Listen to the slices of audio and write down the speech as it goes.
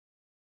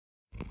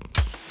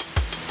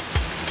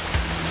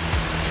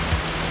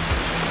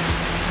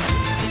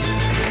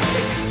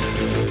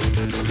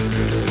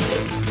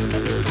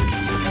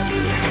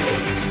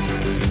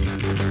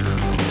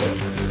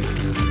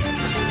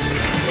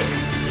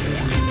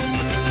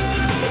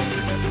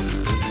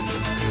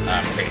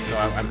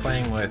I'm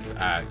playing with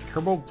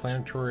Kerbal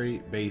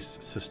Planetary Base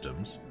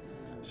Systems.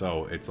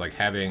 So it's like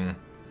having,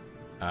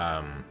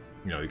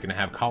 you know, you can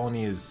have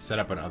colonies set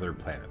up on other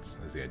planets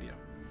is the idea.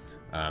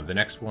 The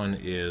next one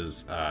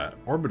is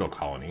Orbital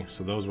Colony.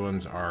 So those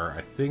ones are,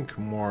 I think,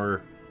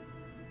 more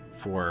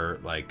for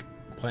like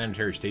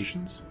planetary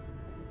stations.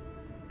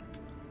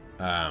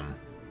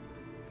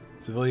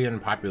 Civilian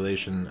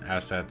population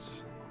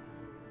assets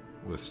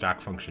with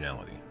stock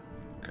functionality.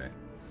 Okay.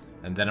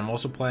 And then I'm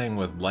also playing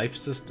with life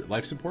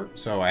support,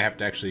 so I have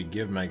to actually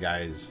give my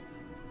guys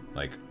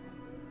like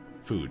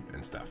food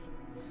and stuff.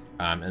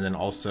 And then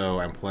also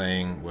I'm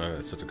playing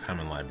with, so it's a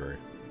common library.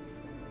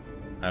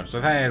 So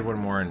I thought I had one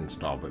more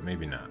installed, but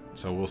maybe not.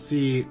 So we'll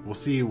see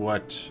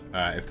what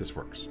if this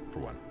works for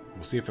one.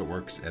 We'll see if it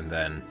works, and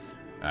then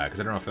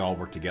because I don't know if they all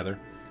work together.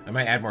 I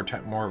might add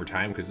more over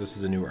time because this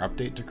is a newer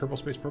update to Kerbal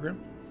Space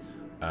Program,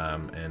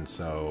 and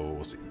so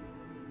we'll see.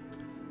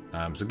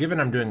 So given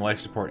I'm doing life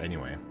support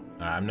anyway,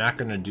 I'm not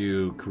going to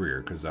do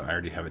career because I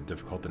already have it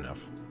difficult enough.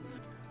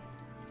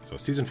 So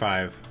Season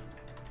 5,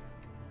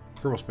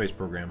 Kerbal Space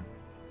Program,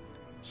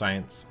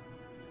 Science,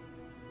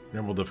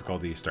 normal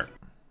difficulty, start.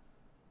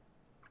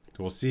 So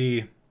we'll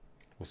see.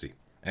 We'll see.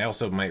 I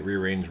also might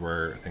rearrange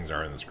where things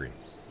are on the screen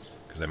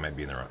because I might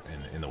be in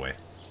the way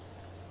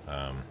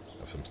of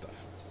some stuff.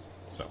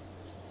 So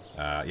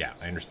yeah,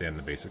 I understand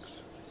the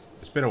basics.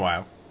 It's been a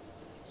while.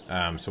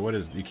 So what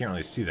is, you can't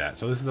really see that.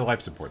 So this is the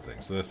life support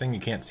thing. So the thing you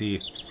can't see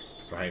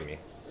behind me.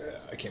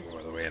 I can't move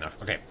out of the way enough.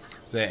 Okay.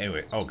 So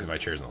anyway, oh, because my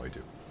chair's in the way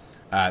too.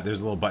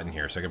 There's a little button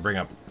here, so I can bring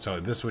up. So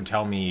this would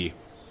tell me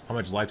how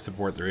much life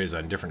support there is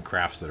on different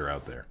crafts that are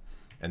out there.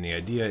 And the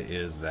idea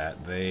is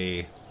that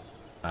they,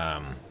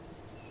 I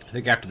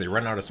think after they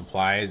run out of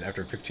supplies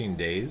after 15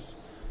 days,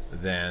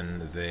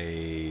 then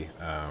they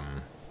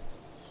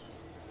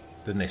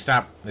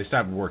stop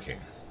working.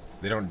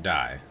 They don't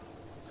die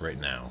right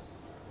now.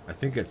 I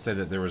think it said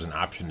that there was an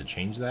option to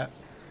change that.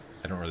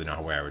 I don't really know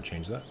how I would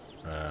change that.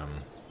 Oh,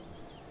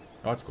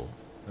 that's cool.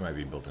 It might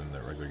be built into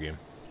the regular game.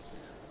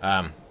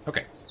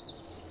 Okay.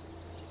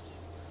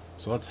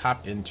 So let's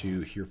hop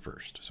into here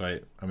first. So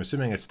I'm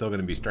assuming it's still going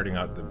to be starting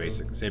out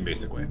the same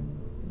basic way.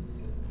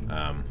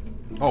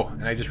 Oh,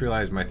 and I just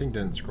realized my thing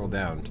didn't scroll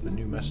down to the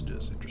new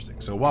messages. Interesting.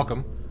 So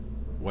welcome,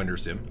 Wonder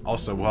Sim.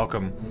 Also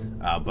welcome,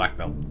 Black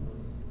Belt.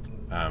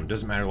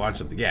 Doesn't matter, launch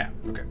something. Yeah,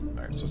 okay.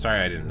 Alright, so sorry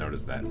I didn't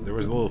notice that. There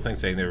was a little thing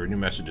saying there were new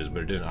messages,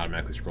 but it didn't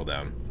automatically scroll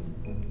down.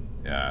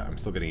 Yeah, I'm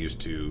still getting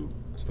used to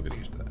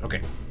that.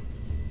 Okay.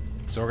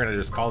 So we're gonna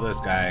just call this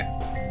guy.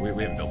 We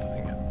haven't built a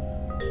thing yet.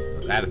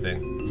 Let's add a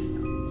thing.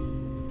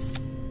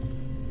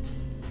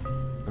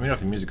 Let me know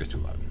if the music is too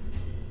loud.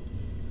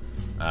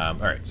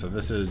 Alright, so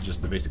this is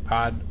just the basic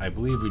pod. I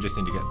believe we just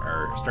need to get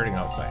our starting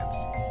out science.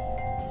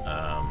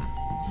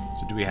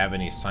 So do we have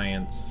any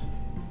science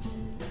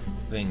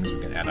things we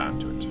can add on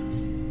to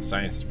it?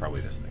 Science is probably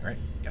this thing, right?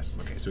 Yes.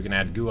 Okay, so we can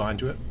add goo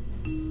onto it.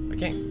 I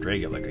can't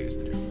drag it like I used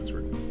to do. That's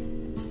weird.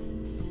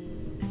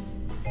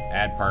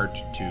 Add part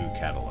to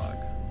catalog.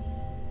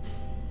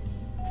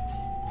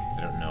 I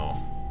don't know.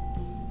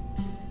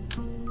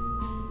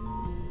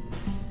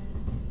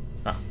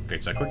 Oh, okay,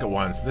 so I click it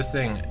once. This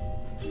thing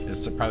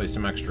is probably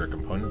some extra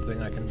component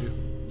thing I can do.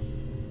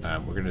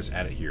 We're going to just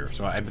add it here.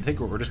 So I think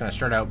we're just going to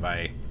start out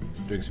by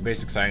doing some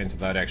basic science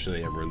without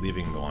actually ever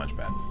leaving the launch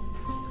pad.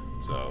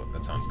 So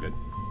that sounds good.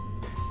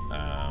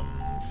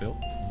 Fill.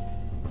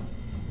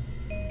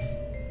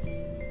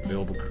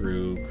 Available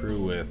crew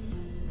with...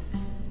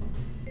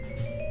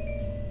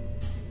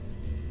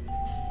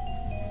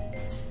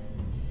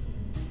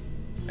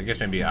 I guess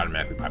maybe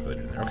automatically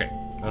populated in there. Okay,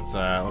 let's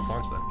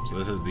launch them. So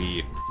this is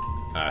the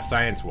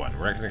Science 1.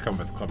 We're not going to come up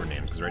with clever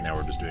names because right now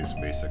we're just doing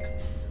some basic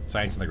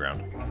science on the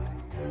ground.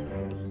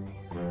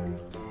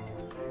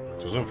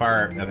 So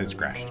far, nothing's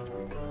crashed.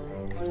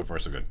 So far,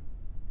 so good.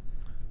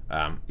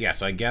 Yeah,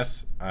 so I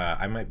guess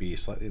I might be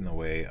slightly in the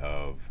way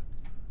of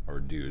our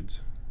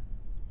dudes.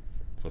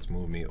 So let's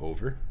move me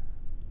over.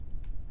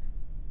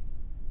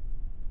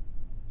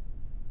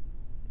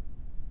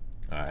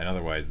 And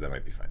otherwise, that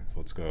might be fine. So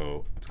let's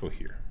go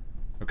here.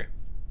 Okay.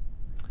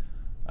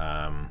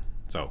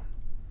 So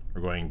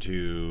we're going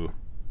to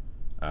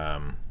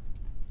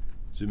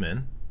zoom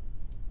in.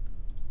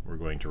 We're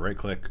going to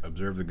right-click,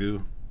 observe the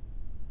goo.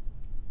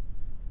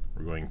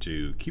 We're going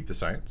to keep the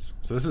science.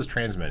 So this is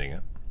transmitting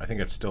it. I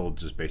think it's still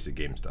just basic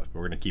game stuff, but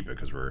we're going to keep it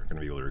because we're going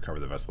to be able to recover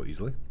the vessel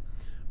easily.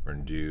 We're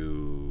going to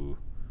do...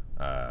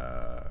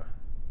 I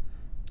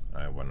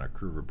want a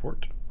crew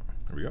report.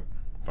 There we go.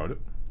 Found it.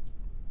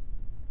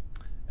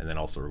 And then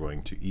also we're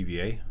going to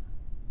EVA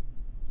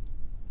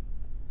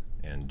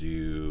and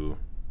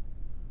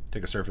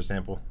take a surface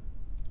sample,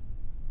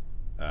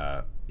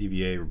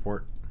 EVA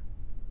report,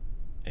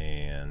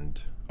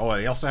 and oh,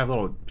 they also have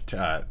little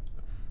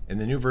in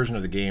the new version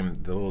of the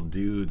game, the little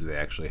dudes, they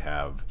actually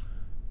have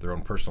their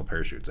own personal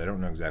parachutes. I don't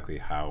know exactly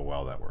how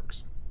well that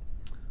works.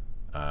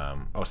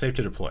 Oh, safe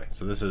to deploy.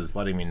 So this is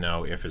letting me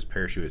know if his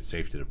parachute is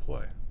safe to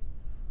deploy.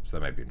 So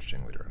that might be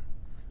interesting later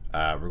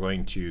on. We're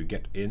going to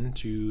get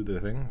into the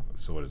thing.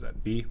 So what is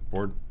that? B,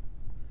 board.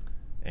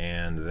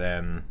 And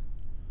then,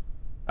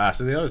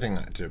 so the other thing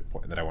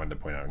that I wanted to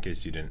point out, in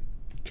case you didn't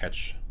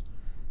catch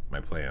my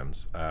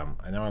plans,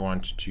 I know I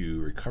want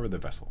to recover the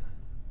vessel.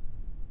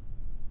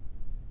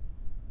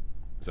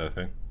 Is that a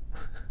thing?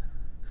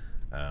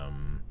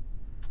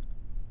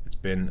 It's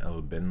been a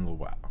little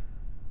while.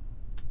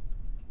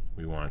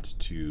 We want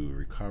to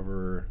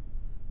recover.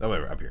 Oh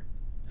wait, up here.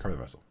 Recover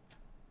the vessel.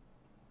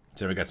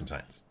 So we got some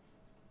science.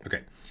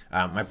 Okay.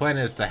 My plan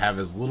is to have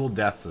as little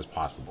deaths as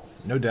possible.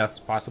 No deaths,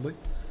 possibly,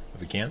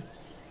 if we can.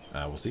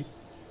 We'll see.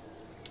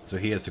 So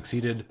he has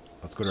succeeded.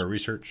 Let's go to our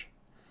research.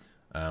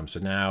 So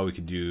now we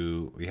could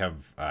do. We have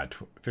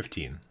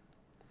 15.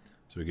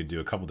 So we could do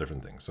a couple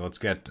different things. So let's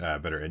get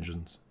better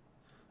engines.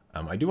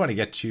 I do want to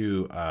get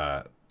to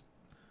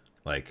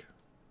like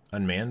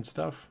unmanned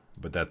stuff,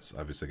 but that's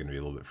obviously going to be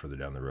a little bit further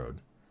down the road.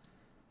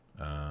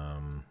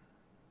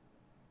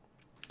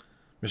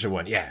 Mission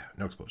 1, yeah,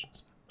 no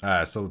explosions.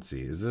 So let's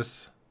see, is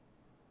this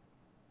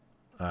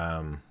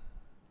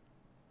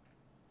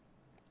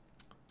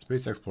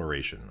space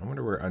exploration? I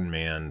wonder where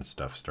unmanned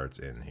stuff starts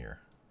in here.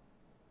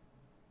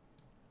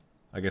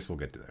 I guess we'll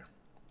get to there.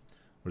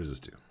 What does this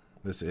do?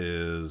 This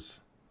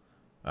is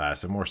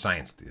some more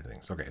science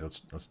things. Okay,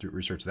 let's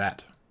research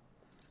that.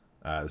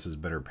 This is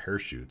better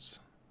parachutes.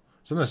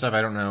 Some of the stuff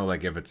I don't know,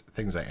 like if it's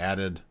things I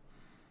added.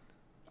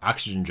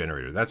 Oxygen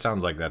generator. That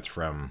sounds like that's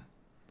from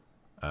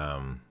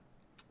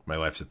my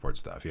life support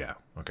stuff. Yeah.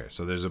 Okay,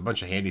 so there's a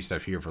bunch of handy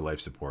stuff here for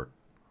life support.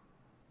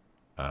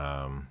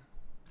 That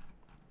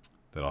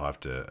I'll have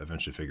to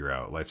eventually figure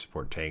out. Life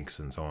support tanks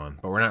and so on.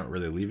 But we're not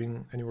really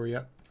leaving anywhere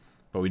yet.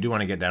 But we do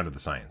want to get down to the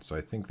science. So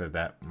I think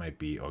that might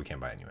be... Oh, we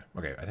can't buy it anyway.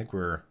 Okay, I think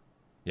we're...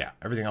 Yeah,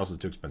 everything else is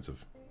too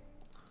expensive.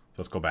 So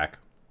let's go back.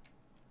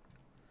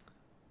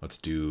 Let's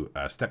do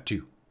step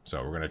 2.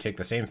 So we're going to take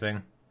the same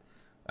thing,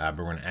 but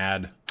we're going to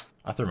add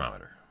a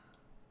thermometer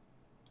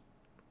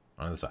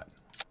on the side.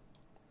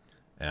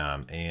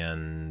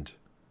 It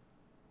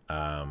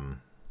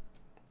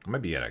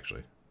might be it,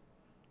 actually.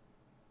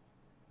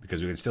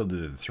 Because we can still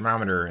do the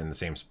thermometer in the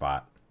same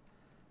spot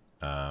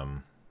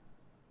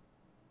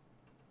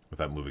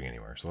without moving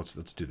anywhere. So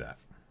let's do that.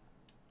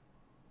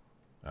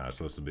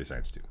 So this will be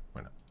science 2.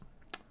 Why not?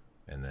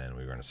 And then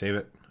we're going to save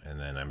it. And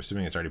then I'm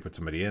assuming it's already put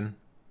somebody in.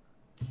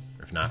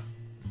 If not,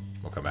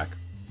 we'll come back.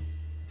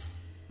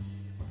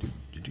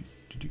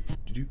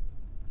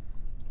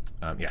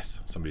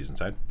 Yes, somebody's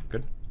inside.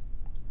 Good.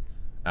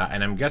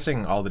 And I'm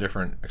guessing all the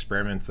different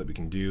experiments that we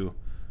can do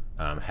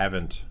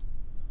haven't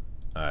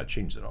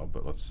changed at all,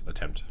 but let's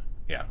attempt.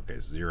 Yeah, okay,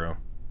 0.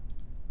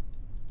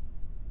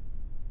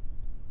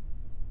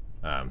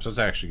 So this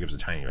actually gives a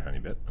tiny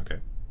bit. Okay,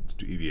 let's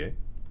do EVA.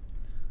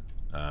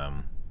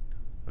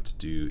 Let's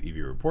do EV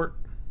report.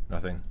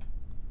 Nothing.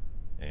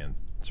 And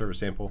service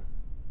sample.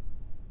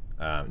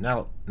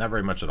 Not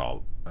very much at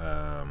all.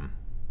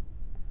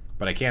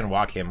 But I can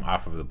walk him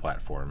off of the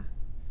platform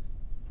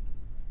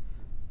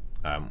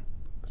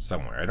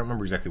somewhere. I don't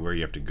remember exactly where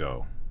you have to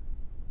go.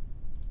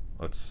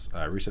 Let's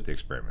reset the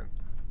experiment.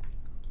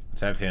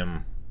 Let's have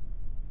him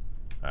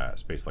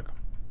space Lego.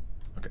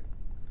 Okay.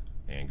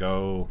 And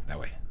go that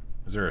way.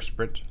 Is there a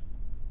sprint?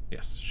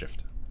 Yes,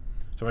 shift.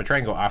 So I'm going to try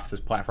and go off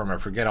this platform. I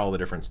forget all the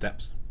different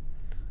steps.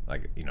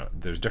 Like, you know,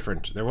 there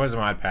was a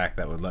mod pack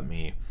that would let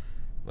me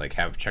like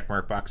have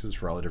checkmark boxes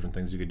for all the different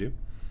things you could do.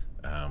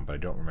 But I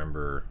don't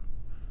remember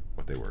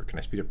what they were. Can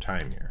I speed up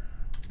time here?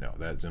 No,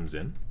 that zooms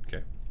in.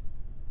 Okay.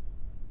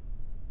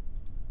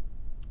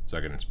 So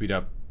I can speed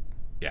up.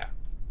 Yeah.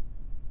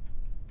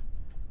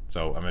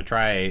 So I'm going to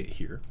try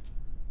here.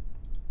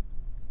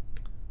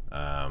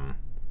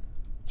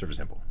 Surface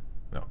sample.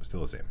 No,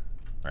 still the same.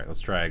 All right,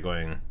 let's try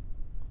going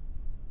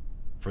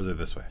further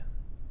this way.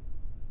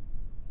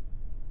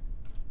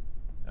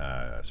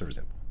 Surface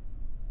sample.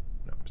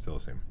 No, still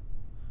the same.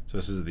 So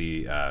this is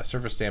the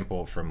surface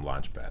sample from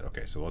Launchpad.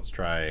 Okay, so let's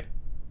try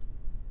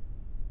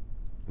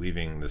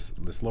leaving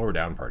this lower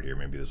down part here.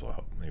 Maybe this will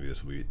help. Maybe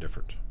this will be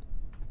different.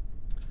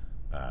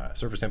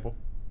 Surface sample.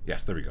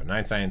 Yes, there we go.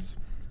 9 science.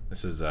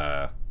 This is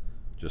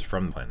just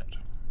from the planet.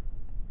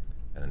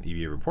 And then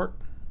EVA report.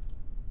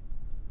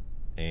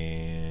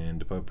 And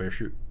deploy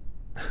parachute.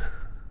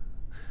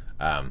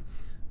 I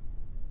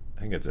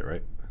think that's it,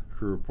 right?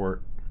 Crew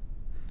report.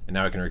 And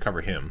now I can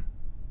recover him.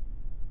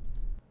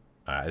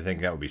 I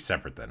think that would be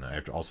separate then. I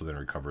have to also then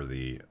recover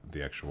the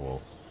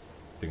actual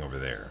thing over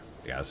there.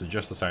 Yeah, so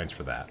just the science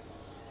for that.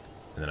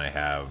 And then I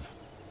have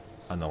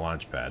on the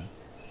launch pad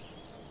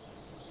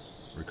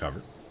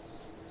recover.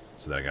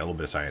 So that I got a little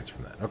bit of science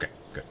from that. Okay,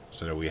 good.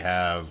 So now we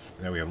have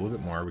a little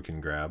bit more. We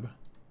can grab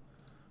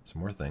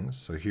some more things.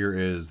 So here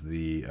is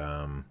the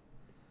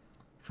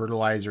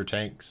fertilizer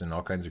tanks and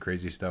all kinds of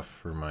crazy stuff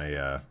for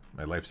my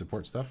my life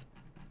support stuff.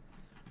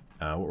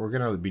 What we're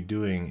going to be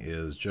doing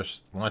is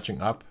just launching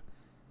up,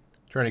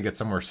 trying to get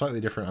somewhere slightly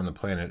different on the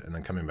planet, and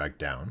then coming back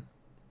down.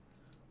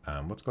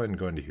 Let's go ahead and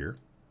go into here.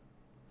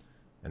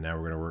 And now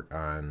we're going to work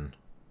on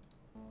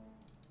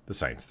the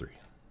Science 3.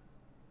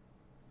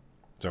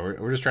 So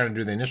we're just trying to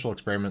do the initial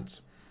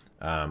experiments,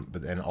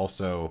 but then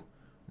also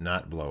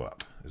not blow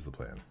up is the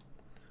plan.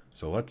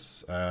 So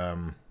let's, I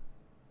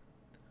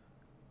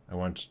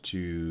want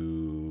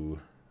to,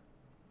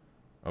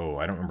 oh,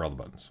 I don't remember all the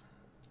buttons.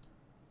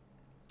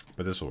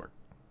 But this will work.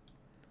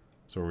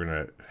 So we're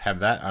going to have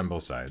that on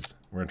both sides.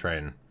 We're going to try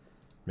and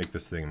make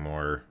this thing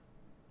more,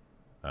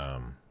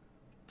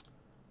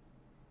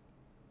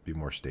 be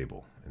more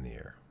stable in the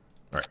air.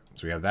 All right,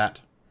 so we have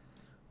that.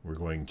 We're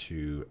going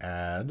to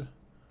add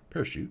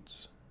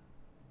parachutes.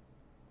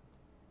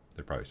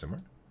 They're probably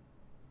somewhere.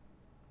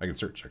 I can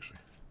search, actually.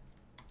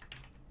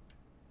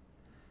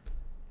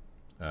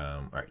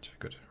 All right,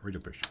 good. Radio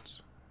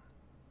parachutes.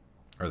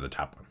 Or the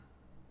top one.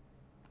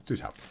 Let's do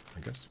top one, I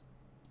guess.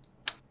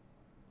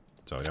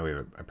 So now we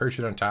have a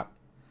parachute on top.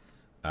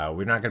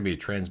 We're not going to be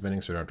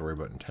transmitting, so we don't have to worry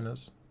about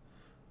antennas.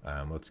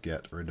 Let's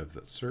get rid of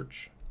the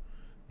search.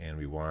 And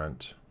we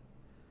want...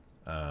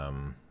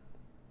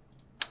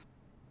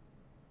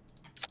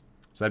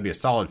 so that'd be a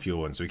solid fuel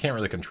one, so we can't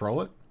really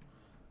control it.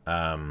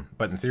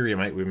 But in theory,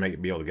 we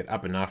might be able to get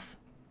up enough.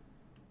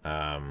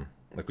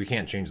 Like we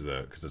can't change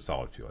the, because it's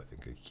solid fuel, I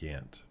think. I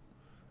can't.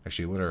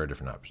 Actually, what are our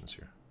different options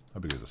here? How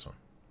big is this one?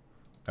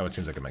 That one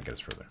seems like it might get us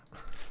further.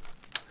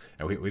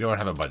 And we don't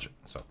have a budget,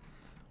 so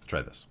let's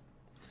try this.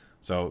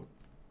 So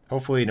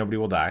hopefully nobody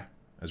will die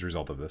as a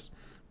result of this.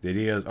 The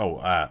idea is,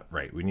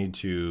 right, we need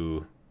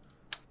to,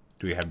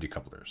 do we have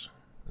decouplers?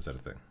 Is that a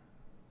thing?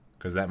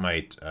 Because that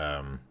might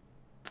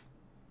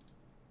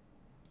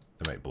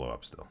blow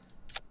up still.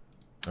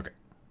 Okay.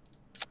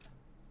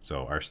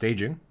 So our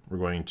staging, we're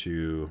going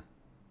to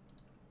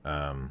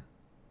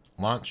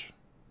launch.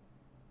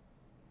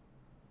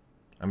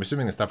 I'm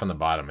assuming the stuff on the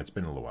bottom, it's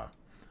been a little while.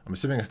 I'm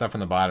assuming the stuff on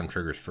the bottom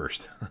triggers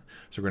first.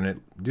 So we're going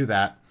to do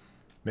that,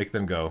 make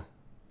them go.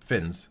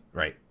 Fins,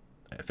 right.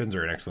 Fins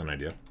are an excellent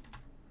idea.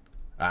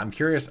 I'm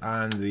curious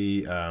on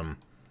the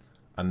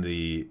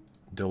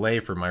delay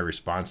for my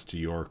response to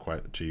your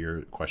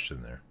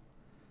question there.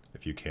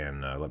 If you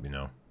can let me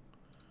know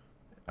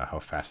how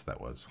fast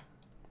that was.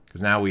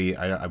 Because now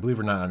I believe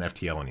we're not on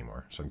FTL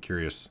anymore. So I'm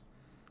curious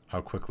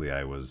how quickly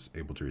I was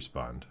able to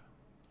respond.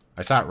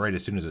 I saw it right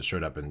as soon as it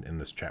showed up in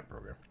this chat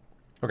program.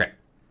 Okay.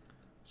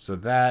 So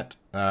that,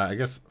 I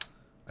guess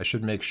I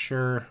should make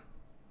sure.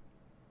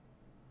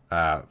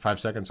 5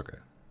 seconds? Okay.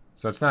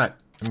 So it's not,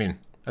 I mean,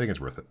 I think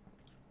it's worth it.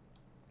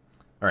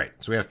 All right.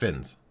 So we have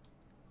fins.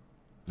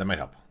 That might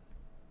help.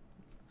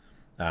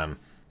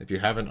 If you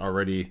haven't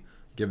already,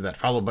 give that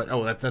follow button.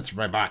 Oh, that's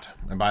my bot.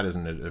 My bot is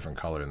in a different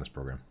color in this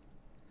program.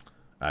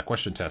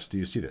 Question test. Do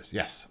you see this?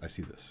 Yes, I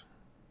see this.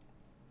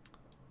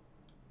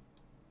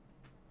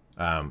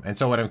 And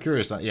so what I'm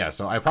curious on,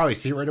 so I probably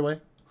see it right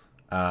away.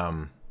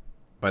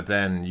 But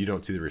then you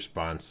don't see the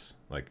response,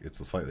 like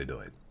it's slightly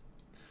delayed.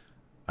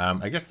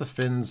 I guess the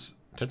fins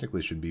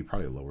technically should be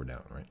probably lower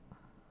down, right?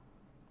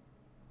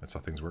 That's how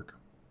things work.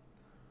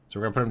 So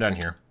we're gonna put them down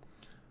here.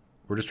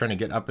 We're just trying to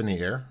get up in the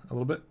air a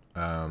little bit.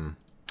 And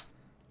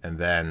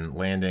then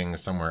landing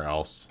somewhere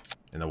else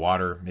in the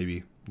water,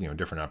 maybe,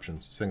 different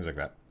options, things like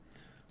that.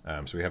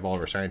 So we have all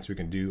of our science we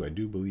can do, I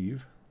do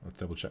believe. Let's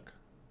double check.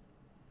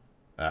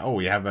 Oh,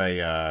 we have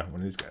a one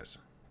of these guys,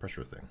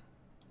 pressure thing.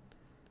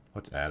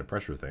 Let's add a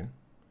pressure thing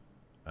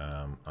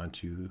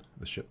onto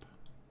the ship.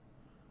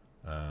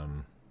 I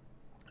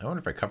wonder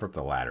if I cover up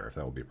the ladder, if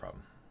that will be a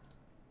problem.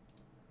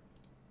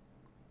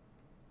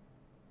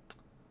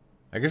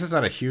 I guess it's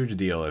not a huge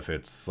deal if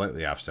it's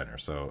slightly off center,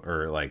 so,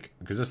 or like,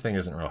 because this thing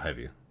isn't real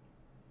heavy.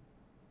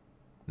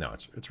 No,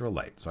 it's real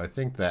light. So I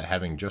think that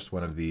having just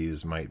one of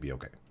these might be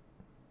okay.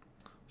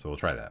 So we'll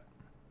try that.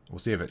 We'll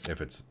see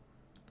if it's,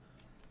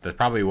 that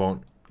probably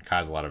won't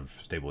cause a lot of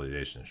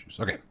stabilization issues.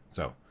 Okay,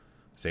 so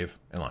save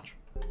and launch.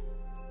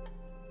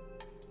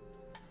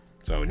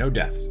 So no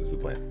deaths is the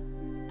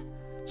plan.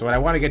 So what I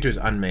want to get to is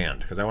unmanned,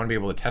 because I want to be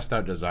able to test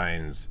out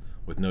designs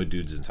with no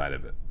dudes inside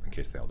of it, in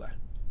case they all die.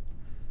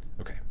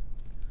 Okay.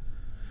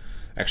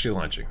 Actually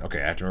launching.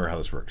 Okay, I have to remember how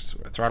this works.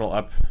 Throttle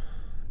up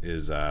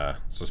is, so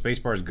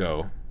spacebars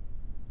go.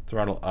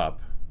 Throttle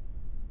up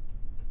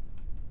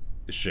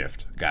is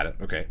shift. Got it.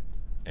 Okay.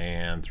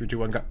 And 3, 2,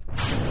 1, go.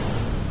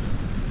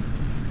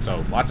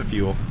 So lots of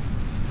fuel.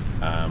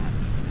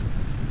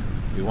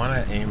 We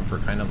want to aim for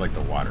kind of like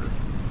the water.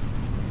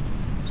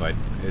 So okay,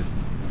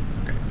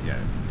 yeah.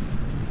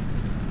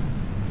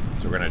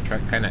 So we're gonna try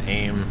kind of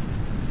aim.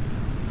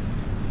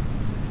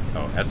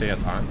 Oh,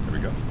 SAS on. There we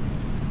go.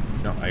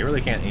 No, I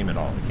really can't aim at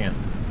all. I can't.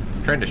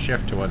 I'm trying to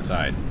shift to one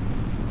side.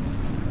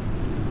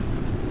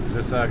 Is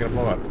this gonna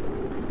blow up?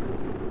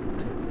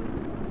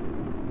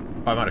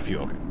 Oh, I'm out of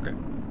fuel. Okay.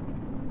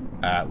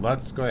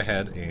 Let's go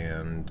ahead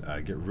and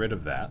get rid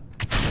of that.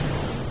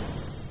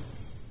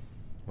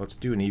 Let's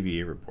do an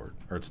EVA report,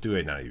 or let's do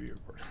a not EVA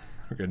report.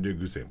 We're gonna do a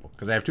goose sample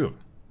because I have 2 of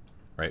them,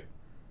 right?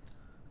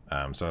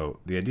 So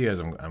the idea is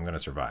I'm gonna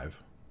survive.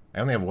 I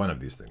only have 1 of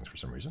these things for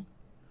some reason,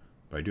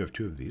 but I do have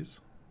 2 of these.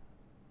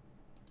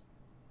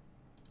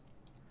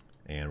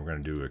 And we're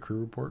gonna do a crew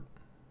report.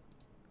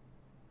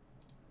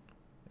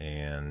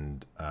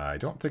 And I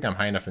don't think I'm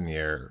high enough in the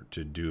air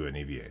to do an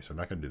EVA, so I'm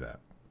not gonna do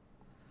that.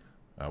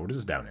 What does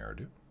this down arrow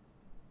do?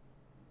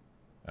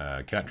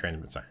 Cannot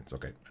transmit science.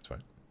 Okay, that's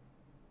fine.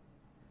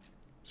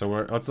 So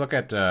let's look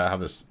at how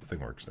this thing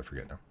works. I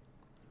forget now.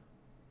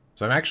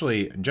 So I'm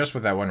actually, just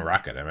with that one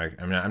rocket,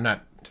 I'm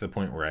not to the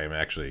point where I'm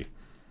actually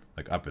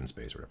like up in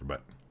space or whatever,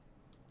 but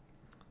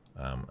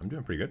I'm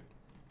doing pretty good.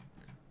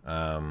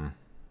 So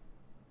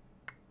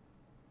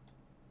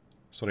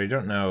what I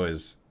don't know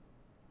is,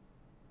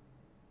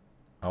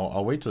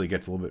 I'll wait till he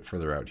gets a little bit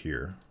further out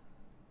here.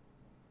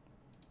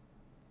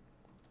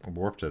 I'll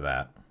warp to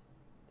that.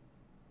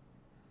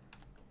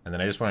 And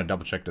then I just want to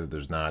double check that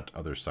there's not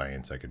other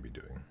science I could be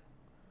doing.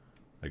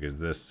 Like, is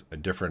this a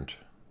different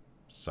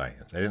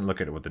science? I didn't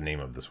look at what the name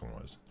of this one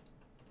was.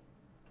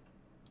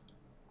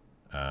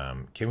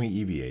 Can we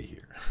EVA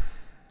here?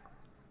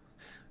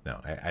 No,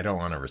 I don't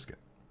want to risk it.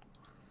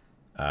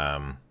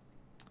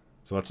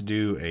 So let's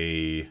do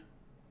a...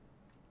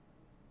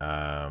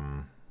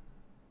 let's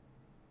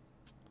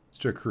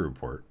do a crew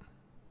report.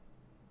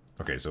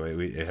 Okay, so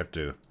we have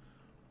to...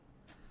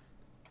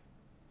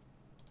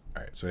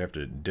 Alright, so we have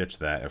to ditch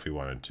that if we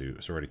wanted to.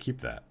 So we're going to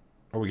keep that.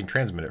 Or we can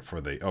transmit it for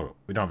the... Oh,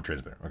 we don't have a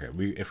transmitter. Okay,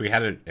 if we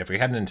had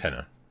an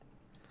antenna,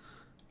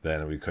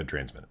 then we could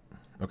transmit it.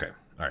 Okay,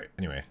 alright,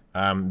 anyway.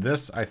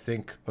 This, I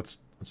think... Let's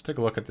take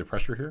a look at the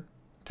pressure here.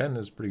 10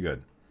 is pretty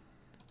good.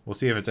 We'll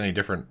see if it's any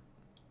different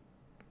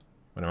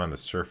when I'm on the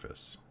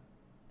surface.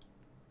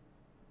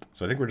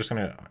 So I think we're just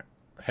going to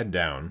head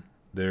down.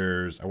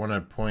 I want to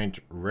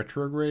point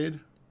retrograde.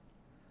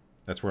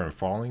 That's where I'm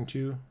falling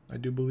to, I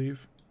do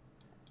believe.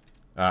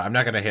 I'm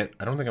not going to hit...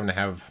 I don't think I'm going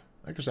to have...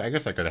 I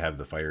guess I could have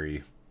the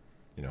fiery,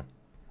 you know,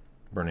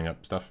 burning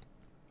up stuff.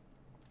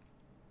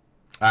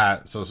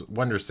 So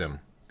Wonder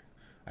Sim,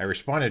 I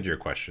responded to your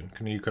question.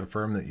 Can you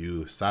confirm that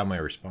you saw my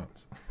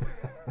response?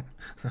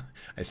 I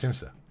assume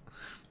so.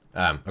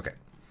 Okay.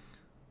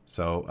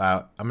 So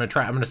I'm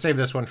gonna save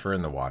this one for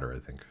in the water, I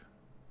think,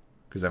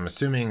 because I'm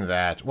assuming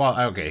that. Well,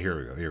 okay.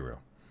 Here we go.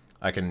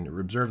 I can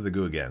observe the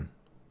goo again.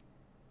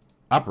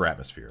 Upper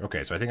atmosphere.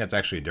 Okay, so I think that's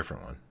actually a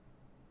different one.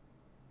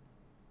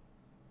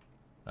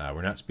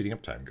 We're not speeding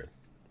up time. Good.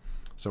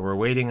 So we're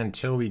waiting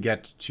until we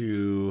get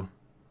to...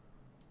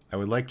 I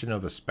would like to know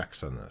the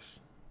specs on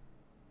this.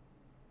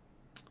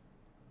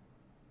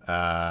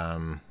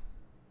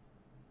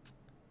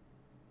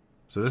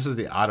 So this is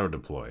the auto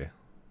deploy.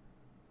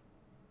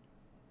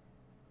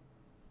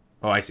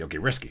 Oh, I see. Okay,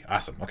 risky.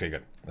 Awesome. Okay,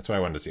 good. That's what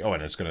I wanted to see. Oh,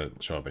 and it's going to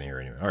show up in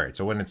here anyway. All right,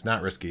 so when it's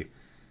not risky...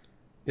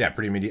 Yeah,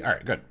 pretty immediate. All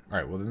right, good. All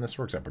right, well, then this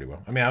works out pretty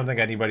well. I mean, I don't think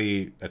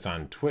anybody that's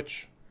on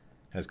Twitch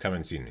has come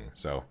and seen me,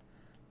 so...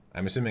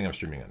 I'm assuming I'm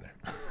streaming on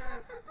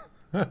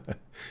there. I'm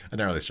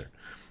not really sure.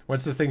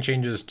 Once this thing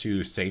changes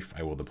to safe,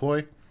 I will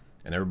deploy,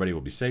 and everybody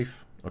will be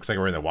safe. Looks like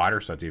we're in the water,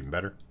 so that's even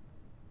better.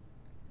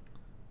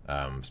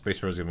 Space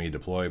Pro is going to be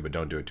deploy, but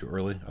don't do it too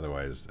early,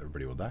 otherwise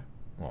everybody will die.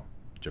 Well,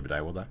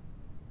 Jebediah will die.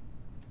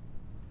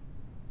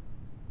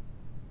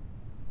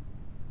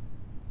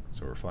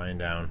 So we're flying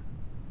down.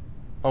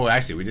 Oh,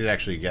 actually, we did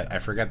actually get... I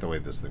forgot the way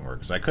this thing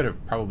works. So I could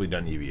have probably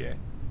done EVA.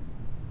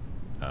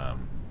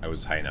 I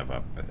was high enough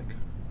up, I think.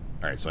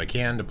 All right, so I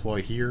can deploy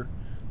here,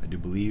 I do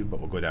believe, but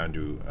we'll go down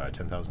to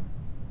 10,000.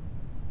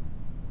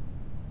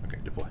 Okay,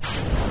 deploy.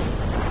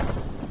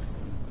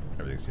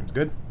 Everything seems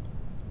good.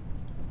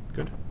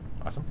 Good.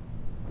 Awesome.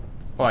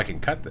 Oh, I can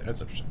cut that.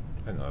 That's interesting.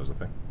 I didn't know that was a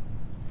thing.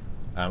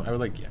 I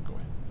would like... Yeah, go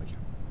away. Thank you.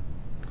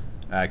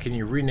 Can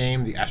you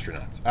rename the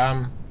astronauts?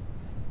 I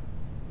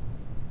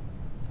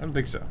don't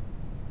think so.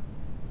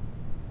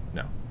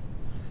 No.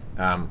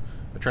 I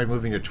tried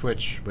moving to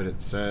Twitch, but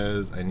it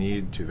says I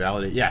need to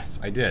validate. Yes,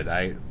 I did.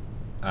 I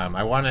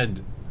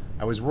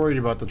was worried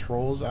about the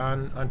trolls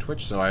on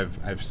Twitch, so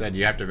I've said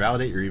you have to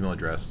validate your email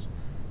address,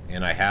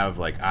 and I have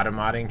like auto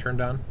modding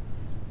turned on.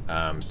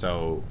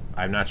 So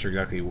I'm not sure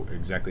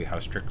exactly how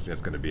strict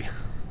that's going to be.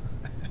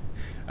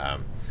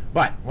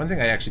 But one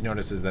thing I actually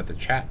noticed is that the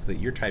chats that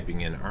you're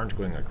typing in aren't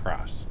going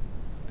across.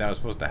 That was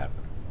supposed to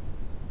happen.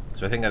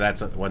 So I think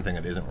that's one thing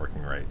that isn't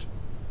working right.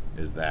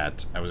 Is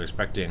that I was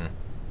expecting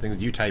things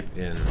you type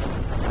in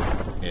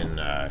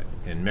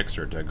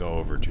Mixer to go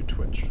over to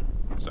Twitch.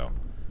 So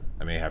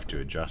I may have to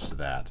adjust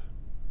that.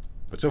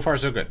 But so far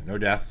so good. No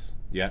deaths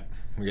yet.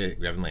 We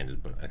haven't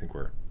landed, but I think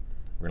we're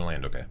gonna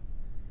land okay.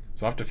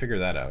 So I'll have to figure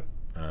that out.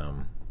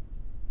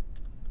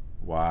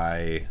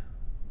 Why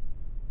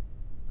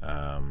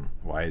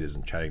it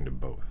isn't chatting to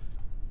both.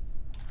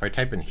 If I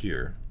type in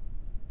here,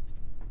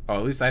 oh,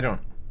 at least I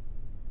don't.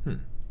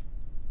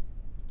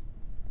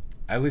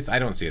 At least I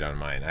don't see it on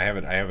mine. I have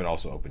it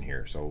also open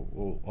here.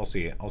 So I'll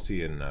see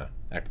in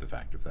after the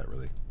fact if that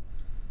really.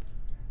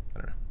 I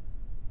don't know.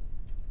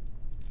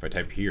 If I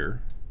type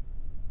here.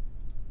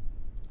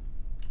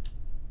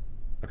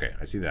 Okay,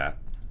 I see that.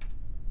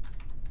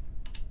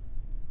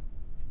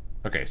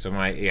 Okay, so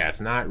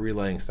it's not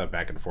relaying stuff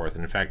back and forth,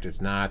 and in fact, it's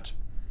not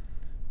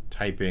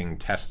typing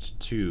test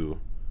 2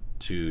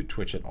 to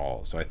Twitch at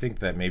all. So I think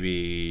that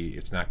maybe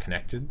it's not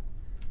connected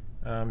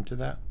to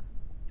that.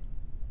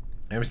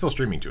 And I'm still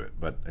streaming to it,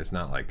 but it's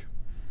not like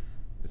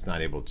it's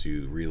not able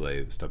to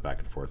relay the stuff back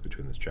and forth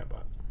between this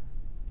chatbot.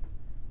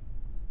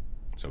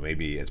 So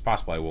maybe it's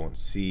possible I won't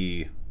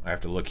see. I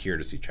have to look here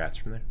to see chats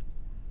from there.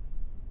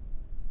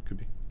 Could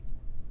be.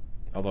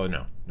 Although,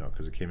 no,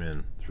 because it came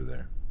in through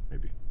there,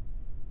 maybe.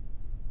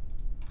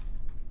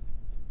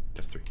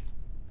 Just 3.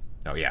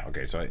 Oh, yeah,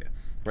 okay, so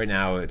right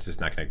now it's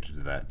just not connected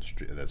to that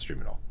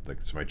stream at all.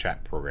 Like, so my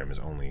chat program is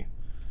only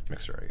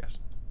Mixer, I guess.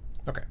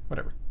 Okay,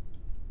 whatever.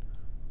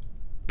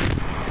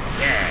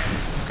 Yeah!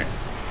 Okay,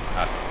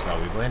 awesome. So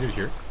we've landed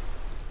here.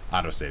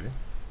 Auto-saving.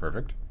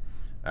 Perfect.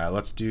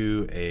 Let's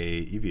do a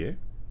EVA.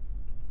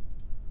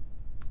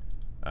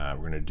 We're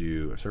going to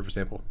do a surface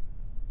sample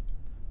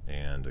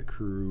and a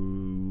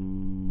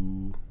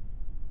crew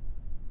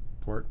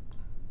report.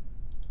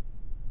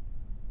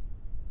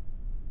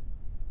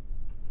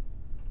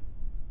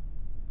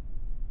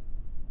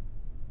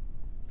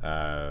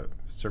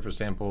 Surface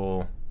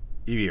sample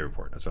EVA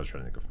report. That's what I was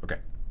trying to think of. Okay.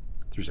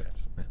 3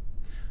 seconds. Yeah.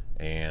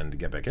 And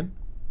get back in.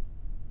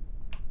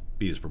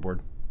 B is for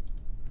board.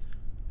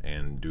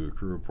 And do a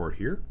crew report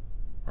here.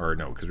 Or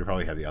no, because we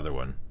probably have the other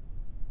one.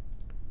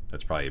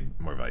 That's probably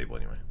more valuable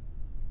anyway.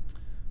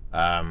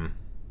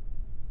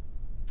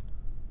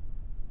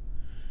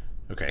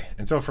 Okay,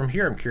 and so from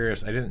here I'm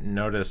curious, I didn't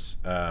notice,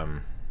 oh,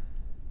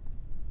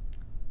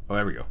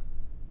 there we go.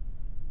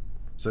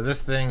 So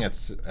this thing,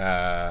 it's,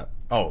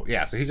 oh,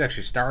 yeah, so he's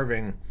actually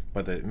starving,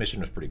 but the mission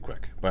was pretty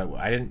quick. But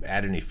I didn't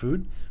add any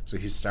food, so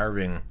he's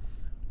starving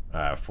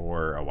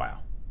for a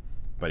while.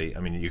 But I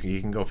mean,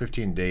 he can go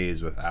 15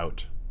 days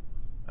without,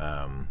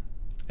 and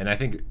I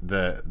think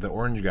the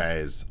orange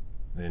guys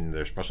in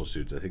their special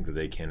suits, I think that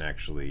they can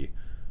actually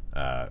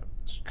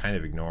kind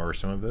of ignore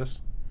some of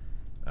this.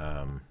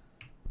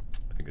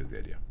 I think is the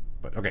idea.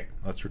 But okay,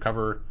 let's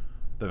recover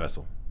the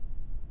vessel.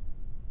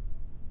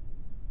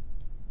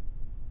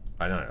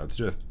 I don't know. Let's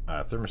do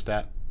a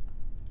thermostat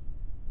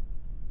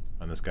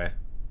on this guy,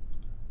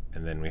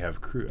 and then we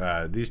have crew.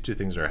 These 2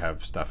 things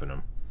have stuff in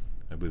them.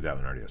 I believe that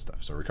one already has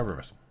stuff. So recover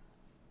vessel.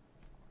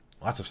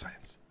 Lots of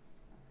science.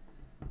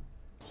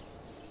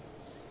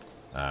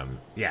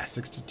 Yeah,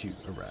 62.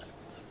 All right.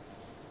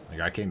 The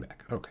guy came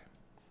back. Okay.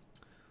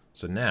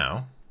 So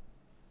now,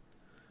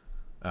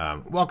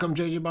 welcome,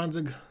 JJ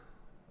Bonzig.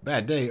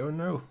 Bad day. Oh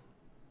no.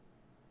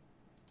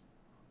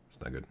 It's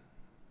not good.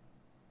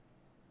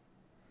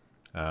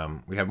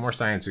 We have more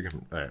science. We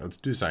can. All right, let's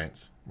do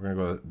science. We're gonna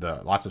go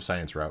the lots of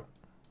science route.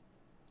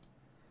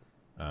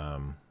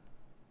 So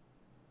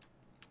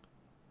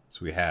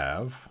we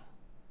have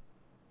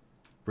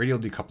radial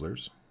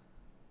decouplers.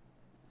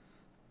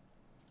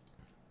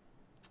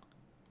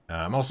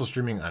 I'm also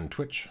streaming on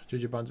Twitch,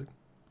 JJ Bonzig,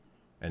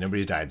 and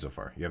nobody's died so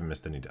far. You haven't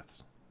missed any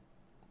deaths.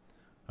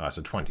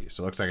 So 20.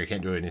 So it looks like I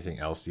can't do anything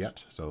else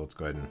yet. So let's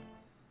go ahead and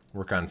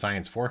work on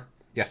Science 4.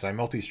 Yes, I'm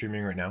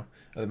multi-streaming right now.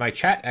 My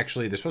chat,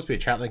 actually, there's supposed to be a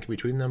chat link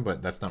between them,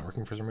 but that's not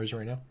working for some reason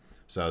right now.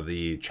 So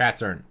the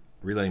chats aren't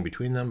relaying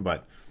between them,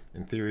 but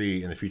in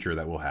theory, in the future,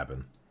 that will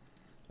happen.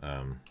 I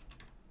don't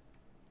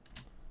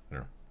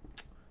know.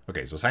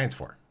 Okay, so Science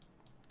 4.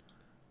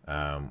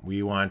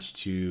 We want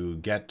to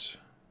get...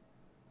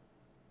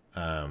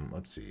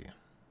 let's see.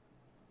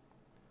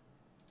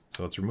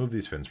 So let's remove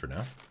these fins for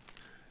now.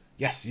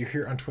 Yes, you're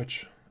here on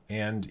Twitch,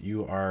 and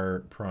you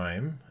are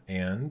Prime,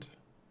 and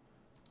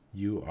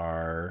you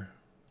are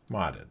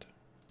modded.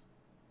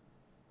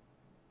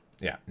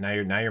 Yeah, now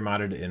you're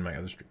modded in my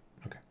other stream.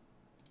 Okay,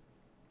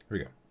 here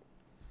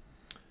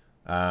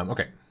we go.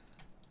 Okay,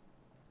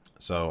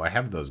 so I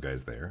have those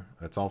guys there.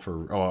 That's all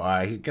for. Oh,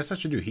 I guess I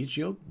should do heat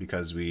shield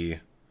because we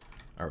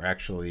are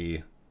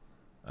actually.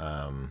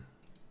 How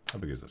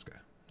big is this guy?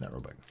 Not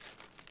real big.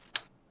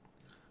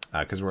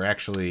 Because we're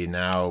actually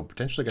now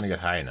potentially going to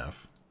get high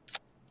enough.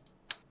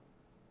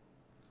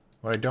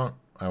 What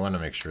I want to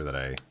make sure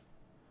that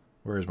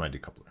where is my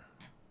decoupler?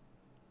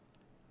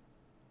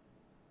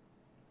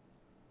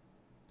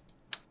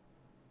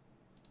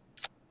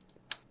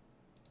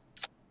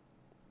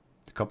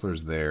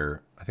 Decoupler's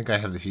there. I think I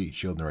have the heat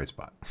shield in the right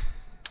spot.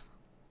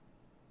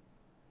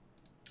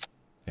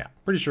 Yeah,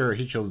 pretty sure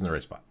heat shield's in the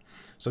right spot.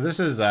 So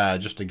this is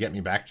just to get me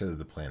back to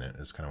the planet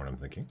is kind of what I'm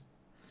thinking.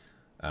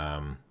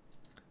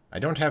 I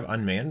don't have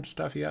unmanned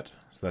stuff yet,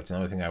 so that's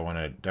another thing I want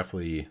to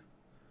definitely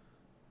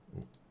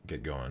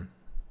get going.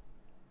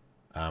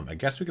 I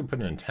guess we can put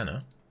an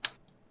antenna.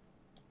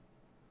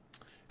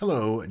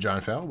 Hello,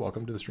 John Fell.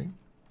 Welcome to the stream.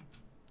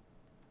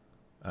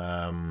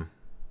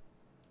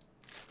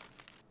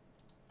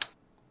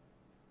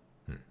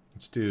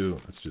 Let's do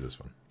this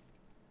one.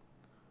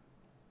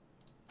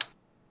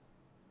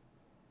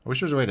 I wish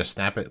there was a way to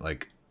snap it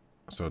like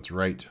so it's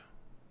right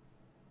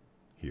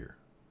here.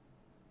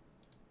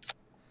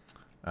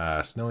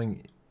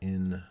 Snowing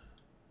in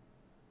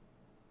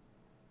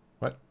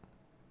what?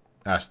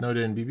 Snowed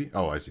in BB?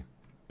 Oh, I see.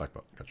 Black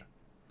belt. Gotcha.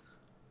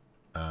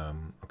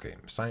 Okay,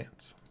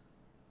 science.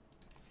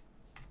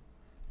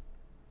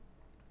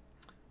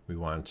 We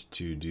want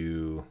to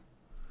do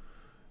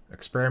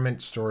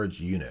experiment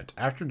storage unit.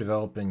 After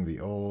developing the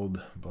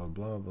old blah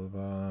blah blah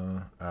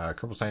blah,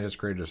 Kerbal scientists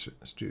created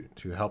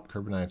to help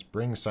Kerbanites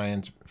bring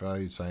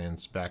valued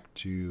science back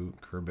to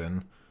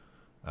Kerbin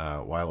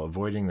while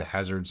avoiding the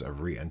hazards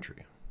of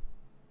re-entry.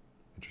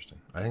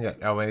 Interesting. I think that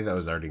maybe that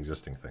was already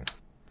existing thing.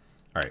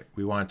 All right,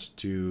 we want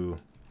to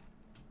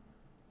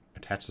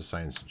attach the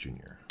science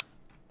junior.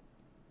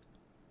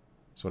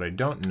 So what I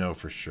don't know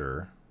for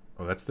sure...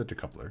 Oh, that's the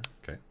decoupler.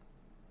 Okay.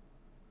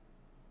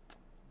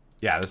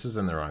 Yeah, this is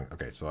in the wrong...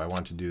 Okay, so I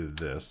want to do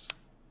this.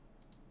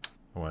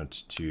 I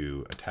want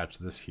to attach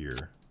this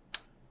here.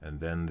 And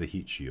then the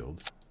heat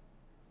shield.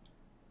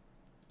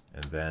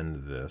 And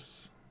then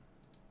this.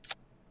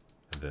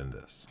 And then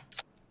this.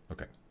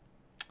 Okay.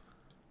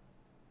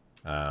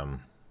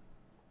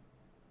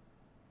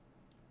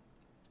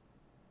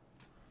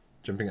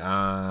 Jumping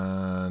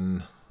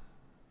on...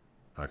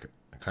 Okay.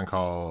 I can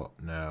call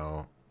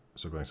now.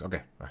 So going...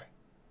 Okay. All right.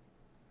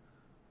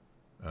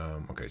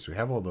 Okay, so we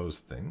have all those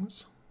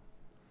things.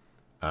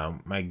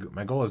 My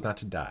goal is not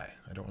to die.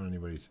 I don't want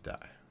anybody to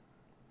die.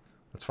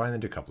 Let's find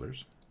the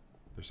decouplers.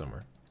 They're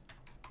somewhere.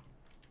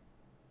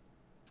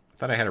 I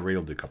thought I had a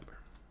radial decoupler.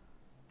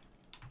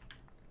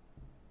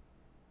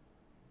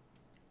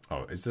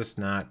 Oh, is this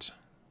not...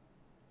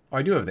 Oh,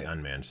 I do have the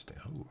unmanned thing.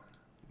 Oh.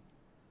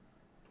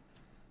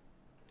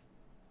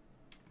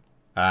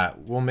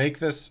 We'll make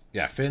this...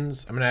 Yeah,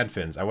 fins. I'm going to add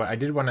fins. I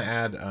did want to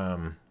add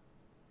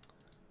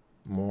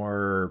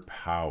more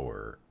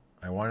power.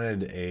 I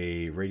wanted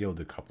a radial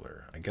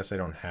decoupler. I guess I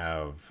don't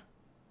have...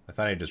 I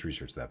thought I just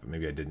researched that, but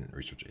maybe I didn't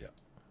research it yet.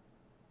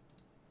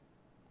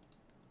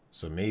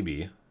 So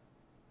maybe...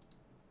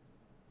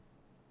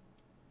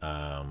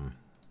 And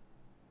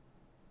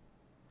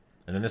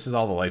then this is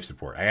all the life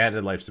support. I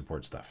added life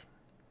support stuff.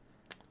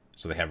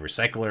 So they have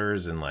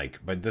recyclers and like...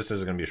 But this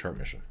is going to be a short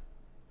mission.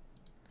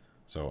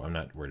 So I'm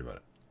not worried about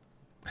it.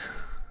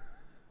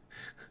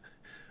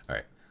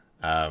 Alright.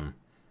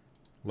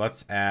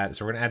 Let's add...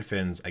 So we're going to add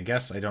fins. I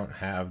guess I don't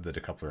have the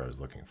decoupler I was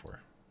looking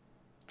for.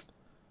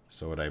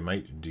 So what I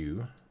might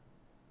do...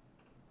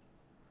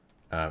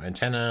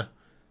 antenna...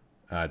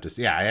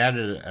 yeah, I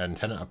added an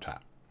antenna up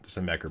top to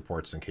send back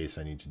reports in case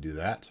I need to do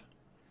that.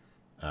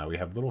 We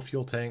have little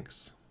fuel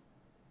tanks.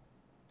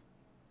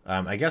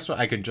 I guess what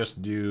I could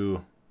just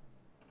do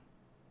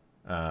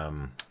a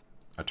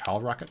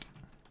tall rocket.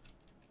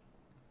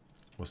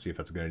 We'll see if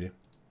that's a good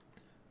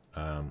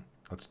idea.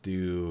 Let's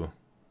do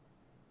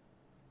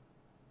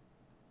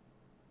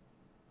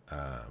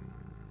kind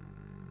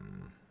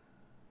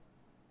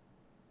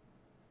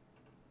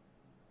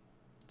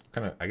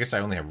of. I guess I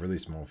only have really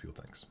small fuel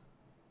tanks.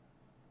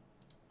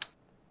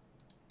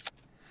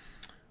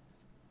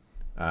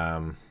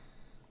 Yeah,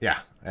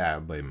 I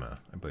blame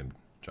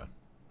John.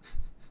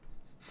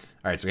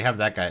 All right, so we have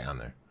that guy on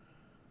there.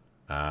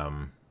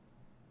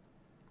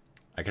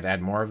 I could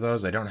add more of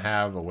those. I don't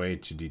have a way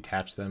to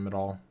detach them at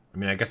all. I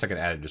mean, I guess I could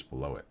add it just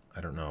below it.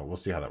 I don't know. We'll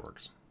see how that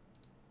works.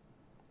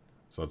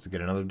 So let's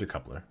get another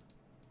decoupler.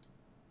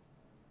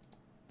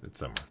 It's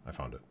somewhere. I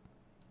found it.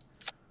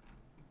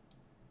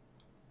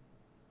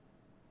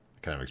 I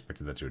kind of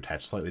expected that to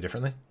attach slightly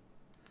differently.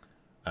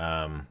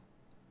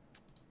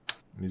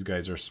 These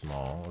guys are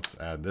small. Let's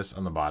add this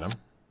on the bottom.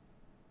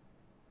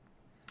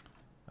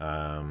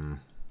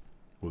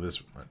 Will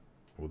this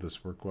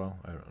work well?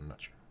 I'm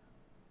not sure.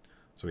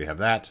 So we have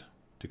that,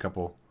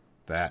 decouple,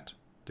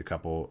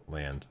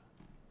 land.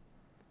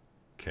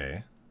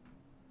 Okay.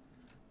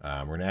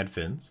 We're going to add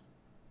fins.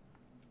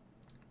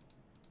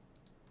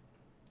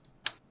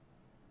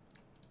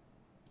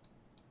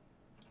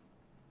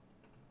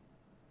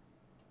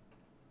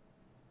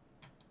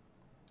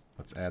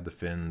 Let's add the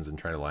fins and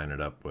try to line it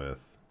up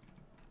with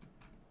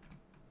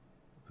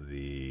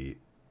the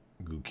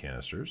goo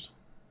canisters.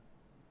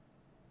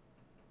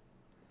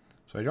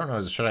 So I don't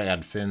know, should I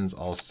add fins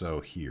also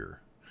here?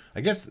 I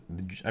guess,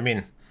 I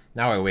mean,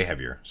 now I weigh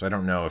heavier, so I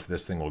don't know if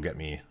this thing will get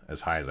me as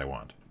high as I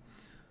want.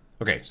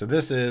 Okay, so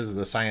this is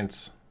the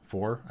Science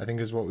 4, I think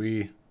is what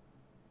we...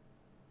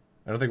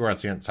 I don't think we're on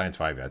Science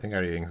 5 yet. I think I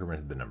already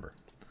incremented the number.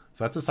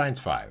 So that's a Science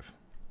 5.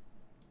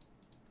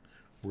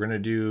 We're going to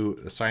do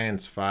the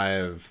Science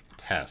 5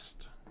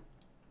 test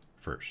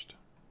first.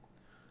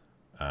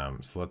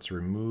 So let's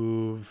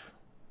remove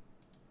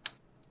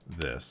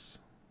this.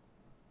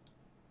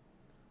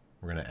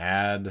 We're going to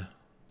add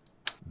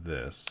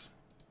this.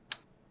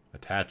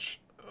 Attach.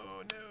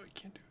 Oh, no, I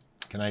can't do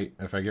it. Can I,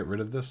 if I get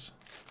rid of this?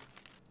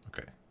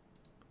 Okay.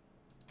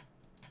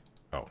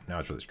 Oh, now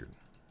it's really screwed.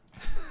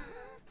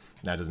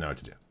 Now it doesn't know what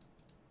to do.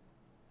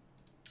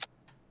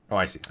 Oh,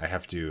 I see. I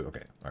have to,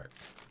 okay, all right.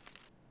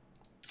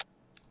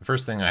 The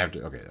first thing I have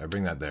to, okay, I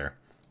bring that there.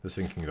 This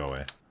thing can go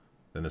away.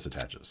 Then this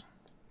attaches.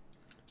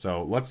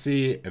 So let's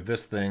see if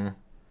this thing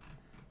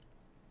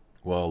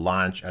will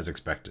launch as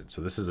expected.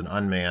 So this is an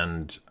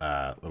unmanned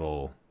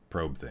little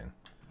probe thing.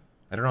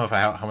 I don't know if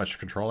how much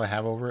control I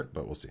have over it,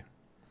 but we'll see.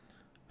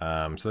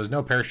 So there's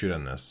no parachute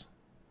on this.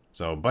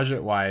 So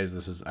budget-wise,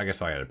 this is, I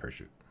guess I had a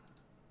parachute.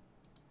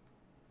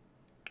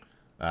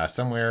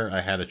 Somewhere I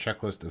had a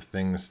checklist of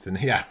things to,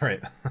 yeah,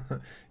 right.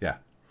 Yeah.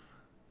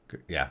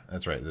 Yeah,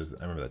 that's right.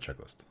 I remember that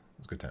checklist. It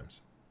was good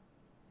times.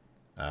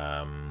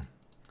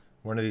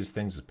 One of these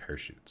things is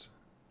parachutes.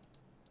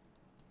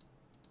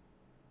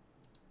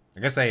 I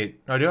guess I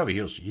do have a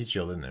heat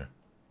shield in there.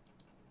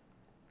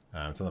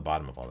 It's on the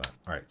bottom of all that.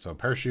 All right, so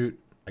parachute.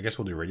 I guess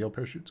we'll do radial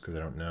parachutes because I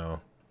don't know.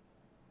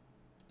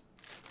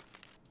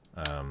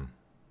 So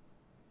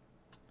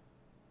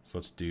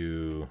let's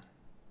do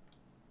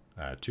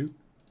 2.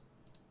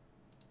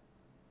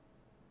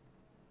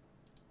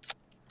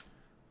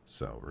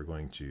 So we're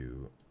going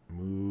to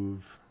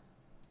move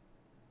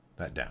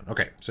that down.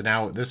 Okay, so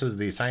now this is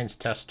the science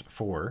test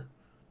 4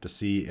 to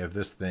see if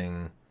this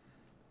thing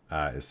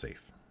is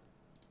safe.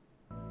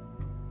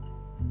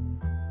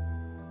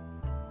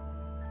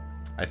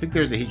 I think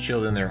there's a heat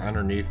shield in there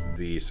underneath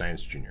the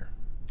Science Junior.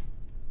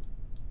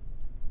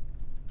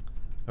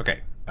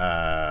 Okay,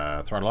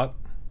 throttle up.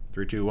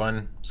 3, 2,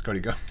 1. Scotty,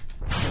 go.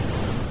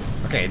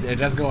 Okay, it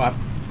does go up.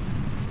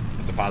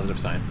 It's a positive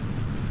sign.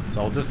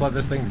 So I'll just let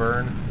this thing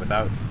burn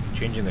without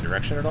changing the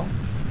direction at all.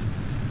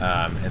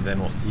 And then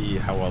we'll see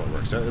how well it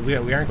works. So we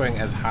aren't going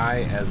as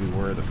high as we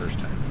were the first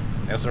time.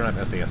 I also don't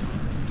have SAS on,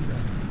 so do that.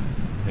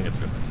 I think it's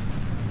a good thing.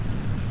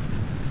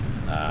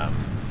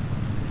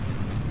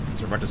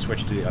 So we're about to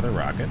switch to the other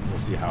rocket. We'll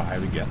see how high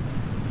we get.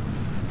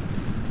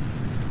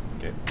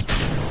 Okay.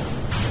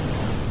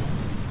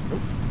 Oh.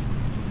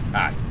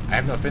 I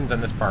have no fins on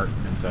this part,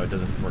 and so it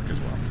doesn't work as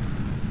well.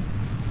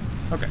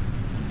 Okay.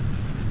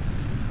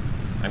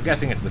 I'm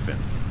guessing it's the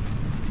fins.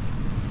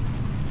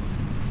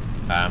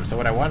 So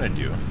what I want to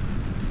do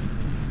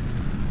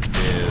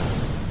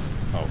is...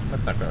 Oh,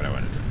 that's not quite what I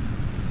want to do.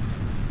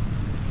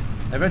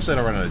 Eventually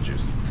it'll run out of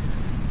juice.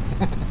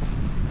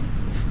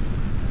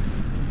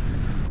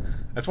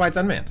 That's why it's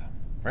unmanned,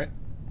 right?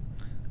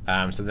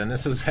 So then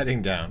this is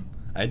heading down.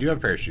 I do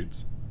have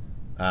parachutes.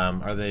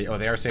 Are they... Oh,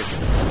 they are safe.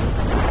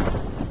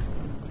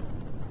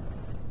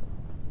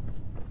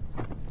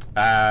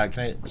 I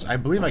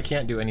believe I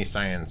can't do any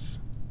science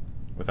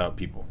without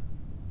people.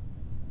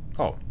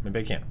 Oh, maybe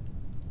I can.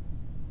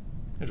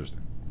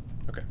 Interesting.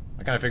 Okay.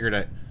 I kind of figured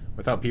that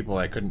without people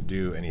I couldn't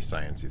do any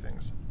science-y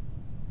things.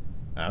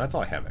 That's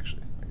all I have,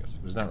 actually, I guess.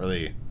 There's not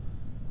really...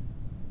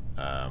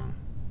 yeah,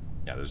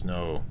 there's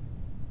no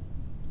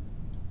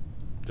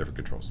different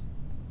controls.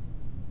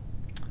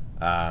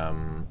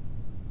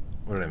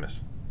 What did I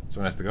miss?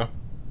 Someone has to go?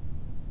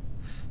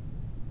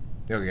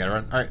 Okay, gotta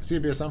run. Alright, see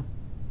you, BSM.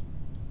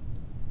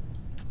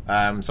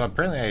 So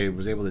apparently I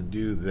was able to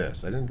do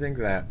this. I didn't think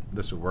that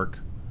this would work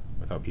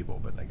without people,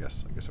 but I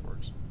guess it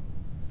works.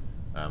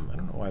 I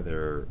don't know why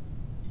they're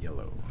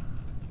yellow.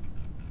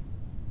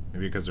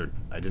 Maybe because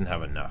I didn't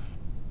have enough.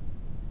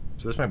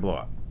 So this might blow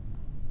up.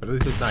 But at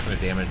least it's not going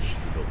to damage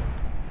the building.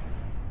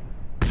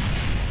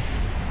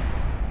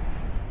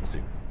 We'll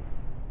see.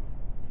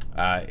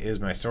 Is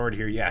my sword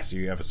here? Yes,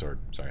 you have a sword.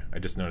 Sorry, I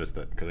just noticed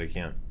that because I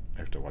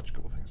have to watch a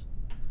couple things.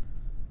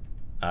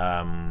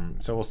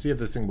 So we'll see if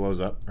this thing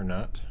blows up or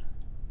not.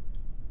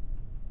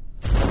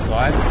 So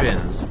I'll add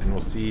fins, and we'll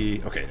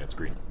see... Okay, it's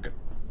green. Good.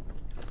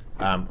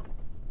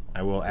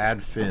 I will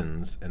add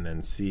fins, and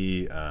then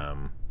see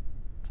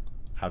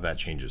how that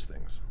changes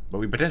things. But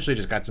we potentially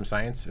just got some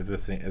science if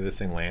this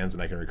thing lands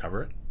and I can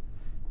recover it.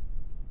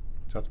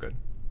 So that's good.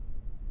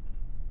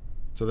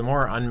 So the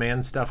more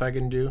unmanned stuff I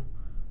can do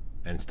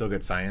and still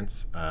get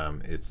science,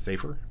 it's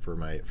safer for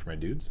my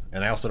dudes.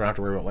 And I also don't have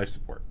to worry about life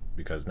support,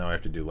 because now I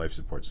have to do life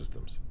support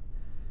systems.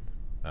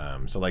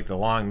 So like the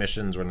long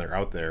missions when they're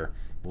out there,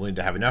 we'll need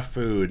to have enough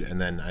food, and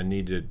then I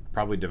need to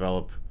probably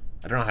develop...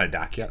 I don't know how to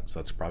dock yet, so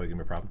that's probably going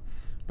to be a problem.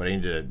 But I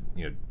need to,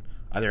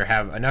 either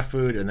have enough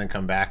food and then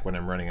come back when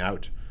I'm running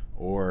out,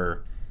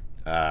 or,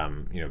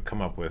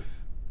 come up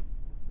with,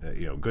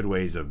 good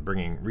ways of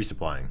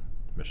resupplying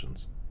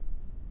missions.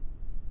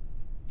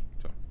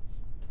 So,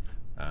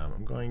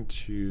 I'm going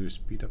to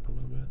speed up a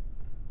little bit.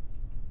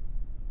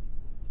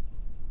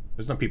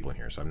 There's no people in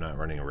here, so I'm not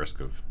running a risk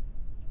of...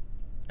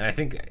 And I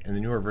think in the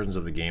newer versions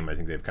of the game, I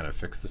think they've kind of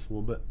fixed this a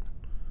little bit,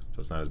 so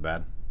it's not as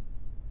bad.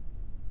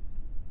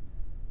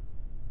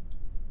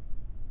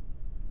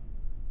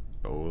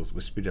 Oh,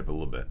 we'll speed up a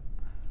little bit.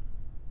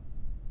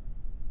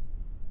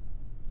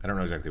 I don't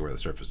know exactly where the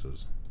surface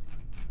is.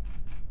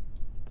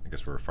 I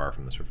guess we're far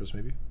from the surface,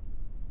 maybe?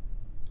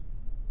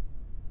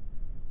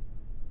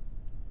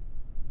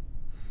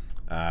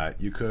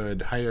 You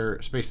could hire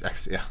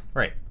SpaceX. Yeah,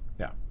 right.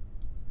 Yeah.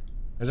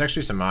 There's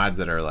actually some mods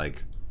that are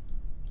like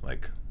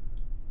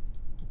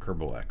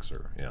Kerbal X,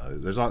 or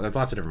there's lots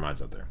of different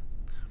mods out there.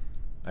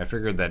 I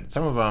figured that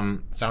some of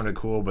them sounded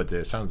cool, but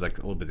it sounds like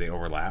a little bit they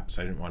overlap,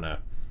 so I didn't want to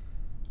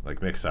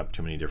mix up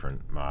too many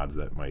different mods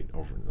that might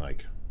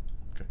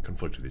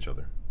conflict with each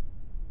other.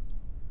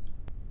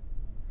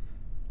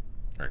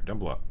 All right, don't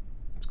blow up.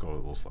 Let's go a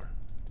little slower.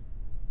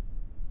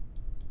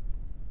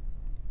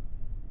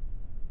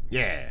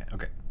 Yeah.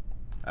 Okay.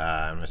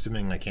 I'm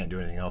assuming I can't do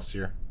anything else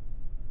here.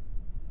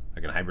 I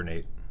can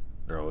hibernate.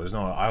 There's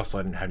no... I also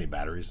didn't have any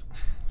batteries.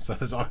 So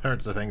there's all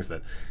sorts of things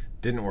that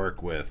didn't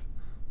work with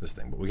this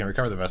thing. But we can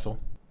recover the vessel.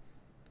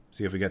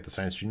 See if we get the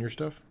Science Junior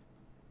stuff.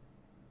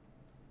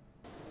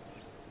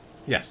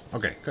 Yes.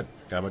 Okay, good.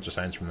 Got a bunch of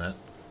science from that.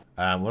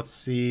 Let's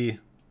see...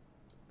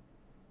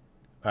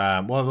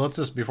 well, let's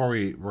just... Before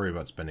we worry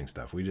about spending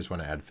stuff, we just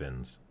want to add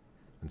fins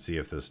and see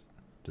if this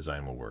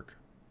design will work.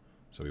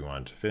 So we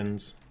want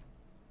fins.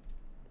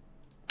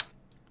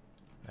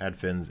 Add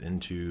fins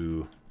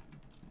into...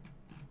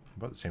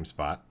 about the same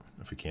spot.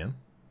 if we can.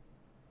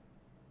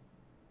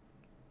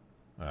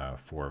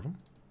 4 of them.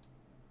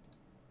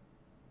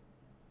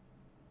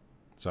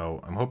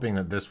 So I'm hoping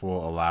that this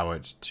will allow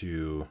it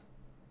to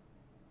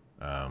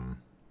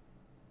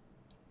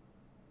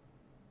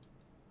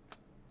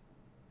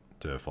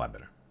fly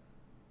better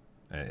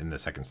in the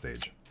second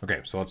stage. Okay,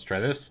 so let's try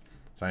this.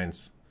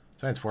 Science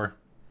 4,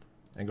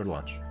 and go to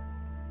launch.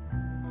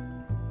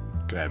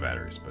 Could add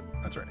batteries, but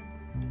that's all right.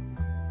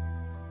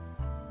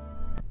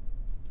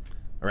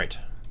 All right,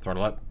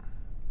 throttle up,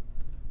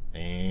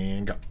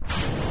 and go.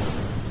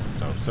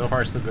 So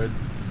far so good.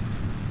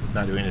 Let's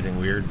not do anything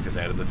weird because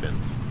I added the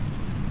fins.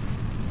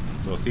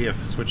 So we'll see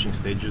if switching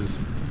stages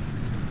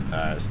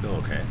is still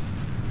okay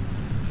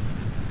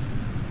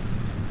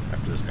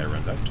after this guy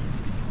runs out.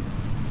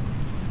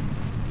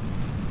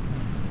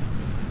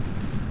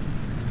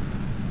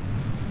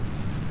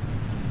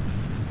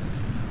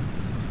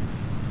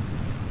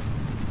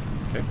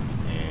 Okay,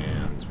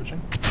 and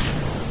switching.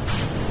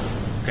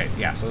 Okay,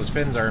 yeah, so those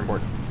fins are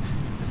important.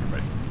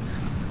 Everybody.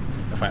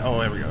 Oh,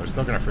 there we go. We're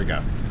still gonna freak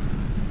out.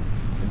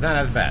 It's not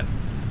as bad.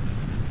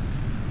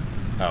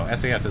 Oh,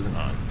 SAS isn't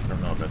on. I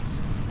don't know if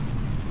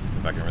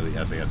I can really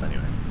SAS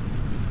anyway.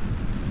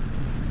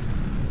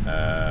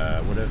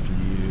 What if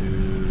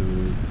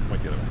you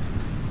point the other way?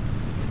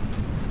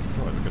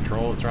 What was it?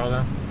 Control throttle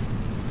down?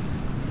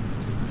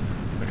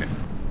 Okay.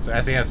 So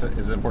SAS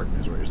is important,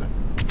 is what you're saying.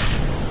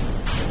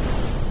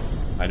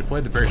 I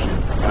deployed the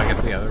parachutes. Well, I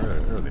guess, yeah,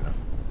 they're early enough.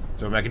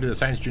 So I can do the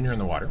Science Junior in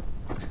the water.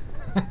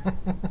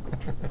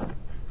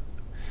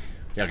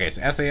 Yeah, okay,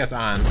 so SAS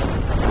on.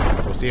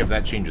 We'll see if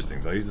that changes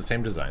things. I'll use the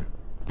same design.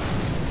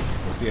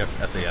 We'll see if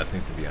SAS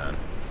needs to be on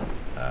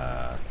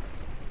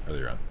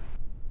earlier on.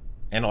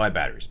 And I'll add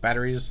batteries.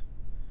 Batteries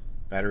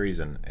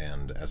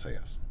and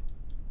SAS.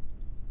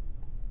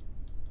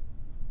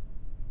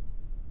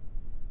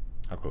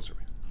 How close are we?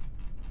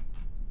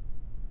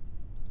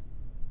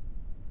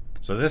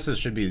 So this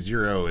should be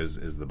 0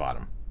 is the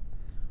bottom.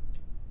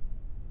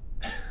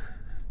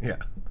 Yeah.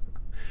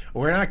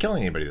 We're not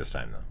killing anybody this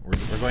time though.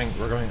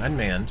 We're going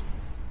unmanned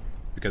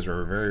because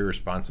we're very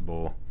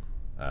responsible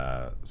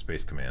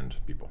Space Command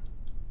people.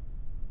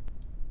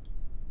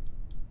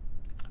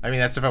 I mean,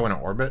 that's if I want to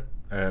orbit.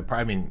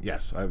 I mean,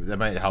 yes, that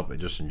might help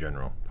just in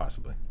general,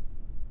 possibly.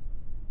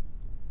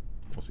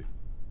 We'll see.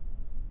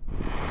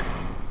 Okay.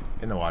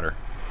 In the water.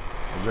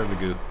 Observe the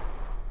goo.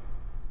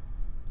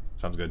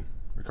 Sounds good.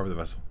 Recover the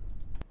vessel.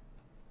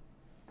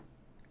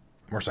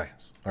 More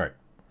science. All right.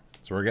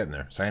 So we're getting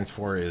there. Science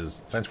 4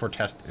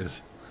 test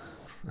is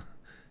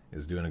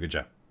is doing a good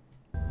job.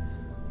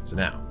 So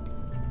now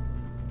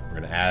we're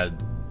gonna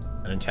add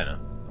an antenna.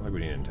 I don't think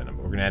we need an antenna,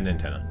 but we're gonna add an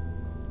antenna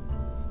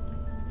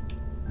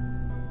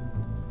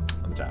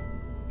on the top.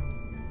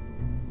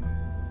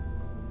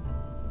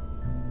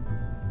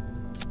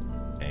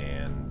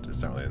 And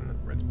it's not really in the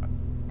right spot,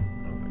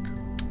 I don't think.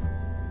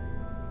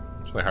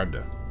 It's really hard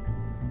to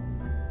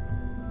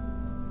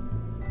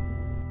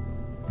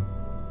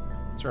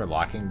start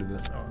locking to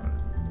the... Oh,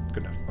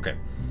 good enough. Okay.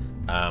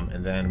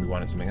 And then we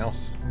wanted something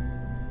else.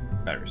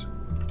 Batteries.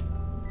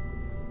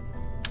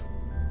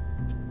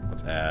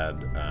 Let's add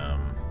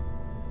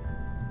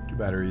 2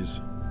 batteries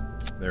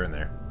there and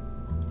there.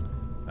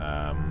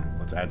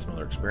 Let's add some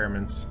other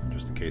experiments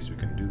just in case we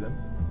can do them.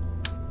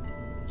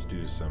 Let's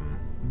do some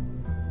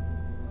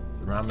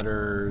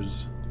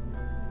thermometers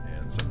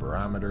and some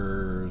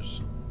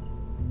barometers.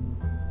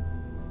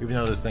 Even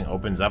though this thing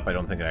opens up, I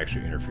don't think it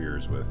actually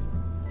interferes with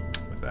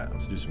that.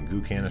 Let's do some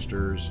goo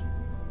canisters.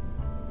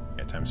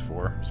 Yeah,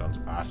 ×4. Sounds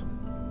awesome.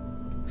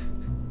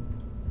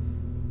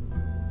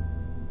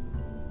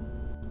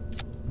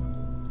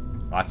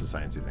 Lots of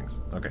sciencey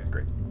things. Okay,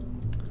 great.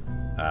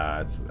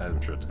 I'm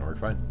sure it's gonna work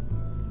fine.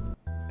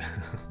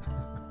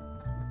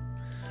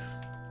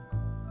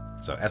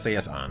 So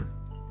SAS on,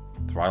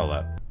 throttle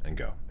up, and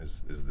go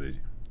is the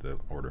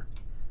order.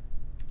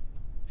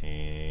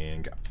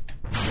 And go.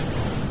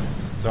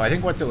 So I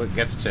think once it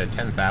gets to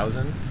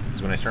 10,000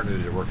 is when I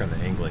started to work on the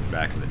angling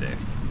back in the day.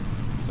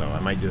 So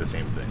I might do the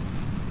same thing.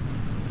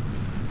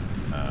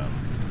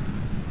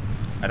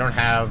 I don't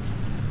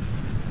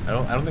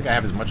think I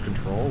have as much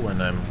control when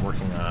I'm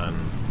working on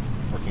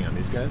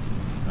these guys,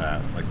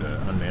 like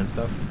the unmanned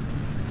stuff.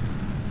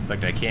 In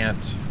fact, I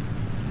can't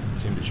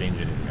seem to change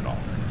anything at all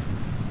right now.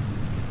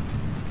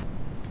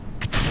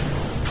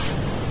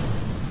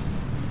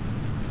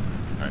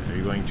 All right, are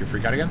you going to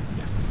freak out again?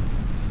 Yes.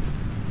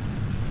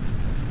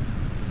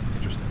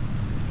 Interesting.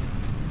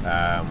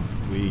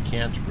 We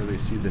can't really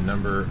see the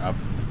number up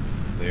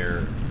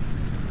there.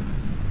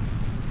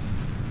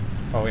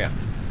 Oh yeah,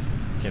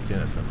 can't see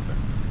that stuff up there.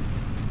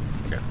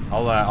 Okay,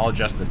 I'll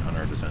adjust it on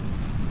our descent.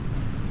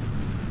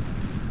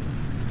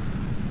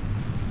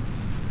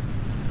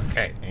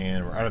 Okay,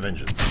 and we're out of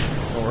engines.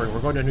 Oh, we're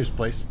going to a new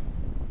place.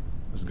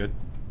 This is good.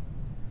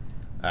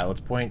 Let's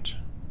point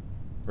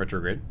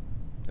retrograde,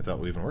 if that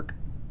will even work.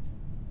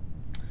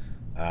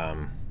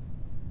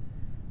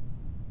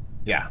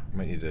 Yeah, I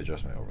might need to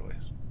adjust my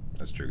overlays.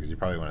 That's true, because you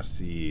probably want to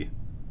see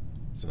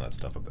some of that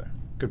stuff up there.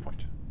 Good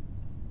point.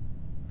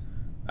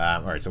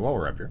 All right, so while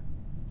we're up here,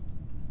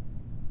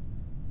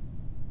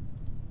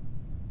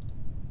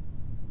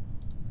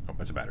 oh,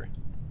 that's a battery.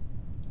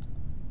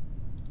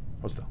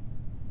 Hold still.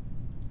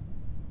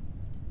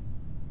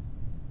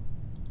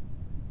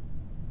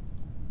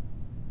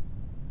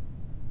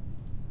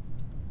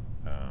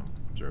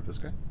 Observe this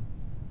guy.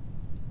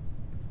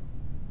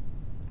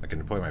 I can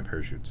deploy my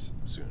parachutes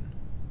soon.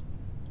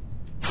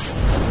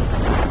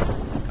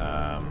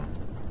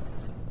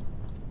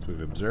 So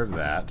we've observed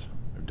that.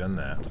 We've done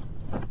that.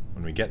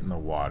 When we get in the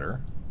water,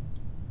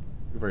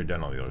 we've already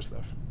done all the other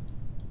stuff.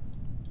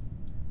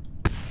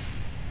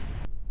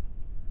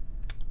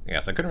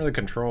 Yes, I couldn't really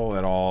control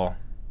at all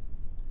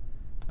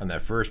on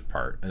that first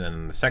part. And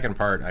then the second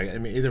part, I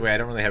mean, either way, I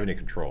don't really have any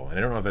control. And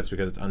I don't know if it's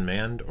because it's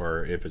unmanned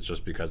or if it's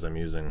just because I'm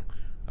using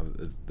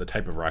the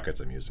type of rockets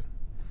I'm using.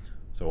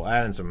 So we'll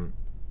add in some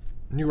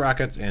new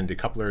rockets and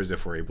decouplers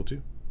if we're able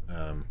to.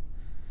 We'll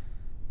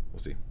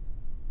see.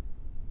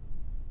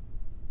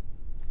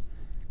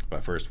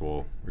 But first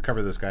we'll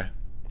recover this guy,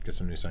 get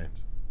some new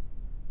science.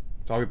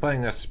 So I'll be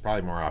playing this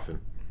probably more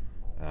often.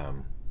 I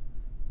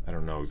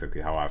don't know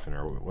exactly how often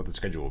or what the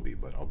schedule will be,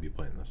 but I'll be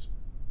playing this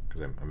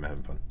because I'm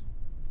having fun.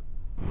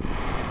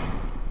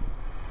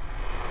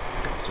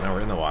 Okay, so now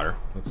we're in the water.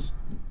 Let's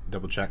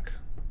double check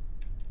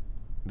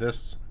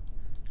this.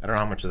 I don't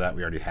know how much of that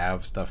we already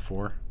have stuff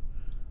for,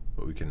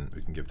 but we can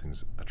give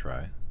things a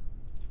try.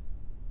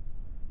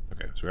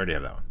 Okay, so we already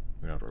have that one.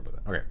 We don't have to worry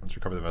about that. Okay, let's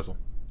recover the vessel.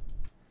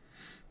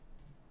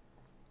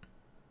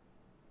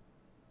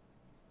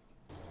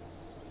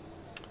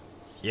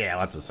 Yeah,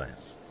 lots of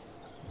science.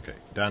 Okay,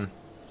 done.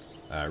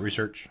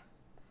 Research.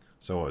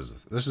 So what was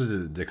this? This is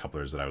the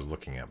decouplers that I was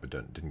looking at, but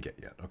didn't get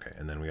yet. Okay,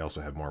 and then we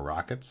also have more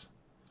rockets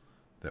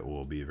that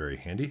will be very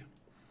handy.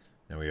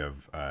 And we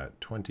have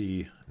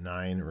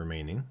 29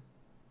 remaining.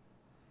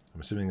 I'm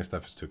assuming this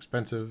stuff is too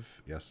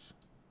expensive. Yes.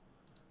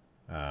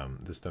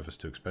 This stuff is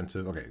too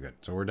expensive. Okay, good.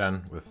 So we're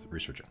done with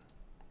researching.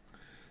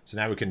 So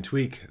now we can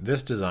tweak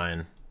this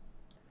design.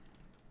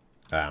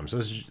 So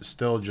this is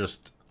still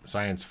just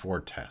science for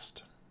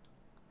test.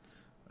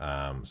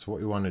 So what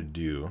we want to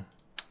do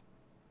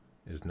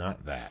is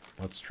not that.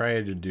 Let's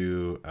try to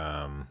do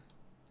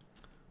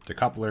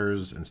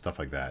decouplers and stuff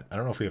like that. I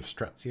don't know if we have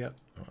struts yet,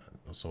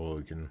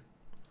 so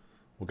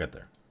we'll get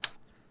there.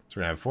 So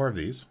we're gonna have 4 of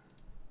these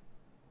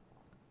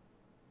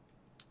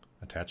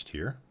attached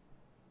here.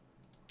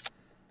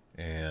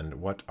 And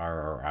what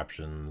are our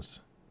options?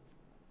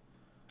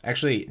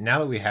 Actually, now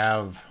that we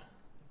have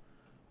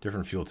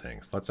different fuel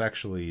tanks, let's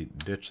actually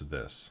ditch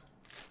this.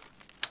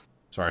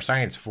 So our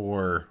science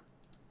for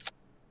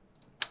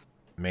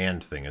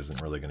manned thing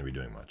isn't really going to be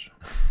doing much.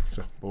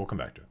 But we'll come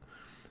back to it.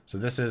 So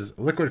this is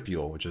liquid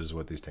fuel, which is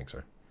what these tanks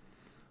are.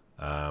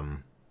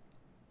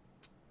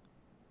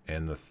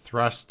 And the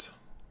thrust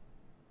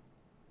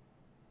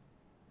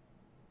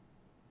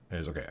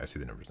is, okay, I see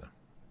the numbers now.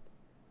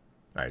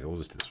 All right, we'll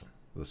just do this one,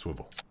 the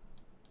swivel.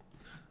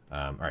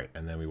 All right,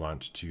 and then we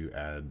want to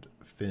add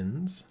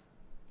fins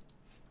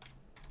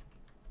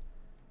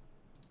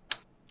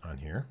on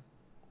here.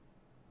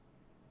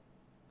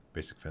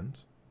 Basic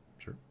fins,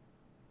 sure.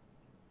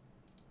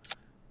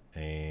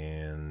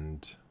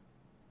 And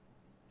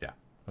yeah,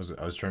 I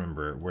was trying to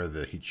remember where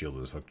the heat shield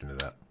was hooked into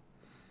that.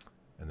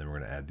 And then we're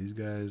going to add these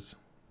guys.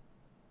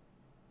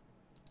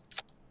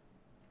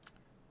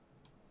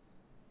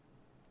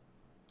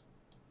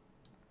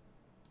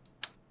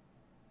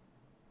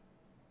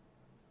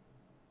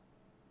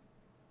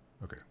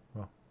 Okay,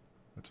 well,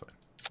 that's fine.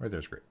 Right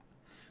there's great.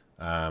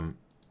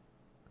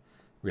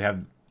 We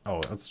have,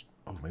 oh,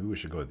 maybe we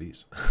should go with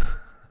these.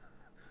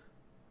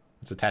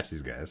 Let's attach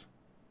these guys.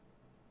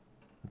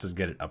 Let's just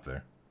get it up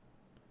there.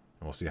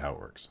 And we'll see how it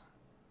works.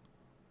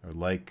 I would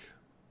like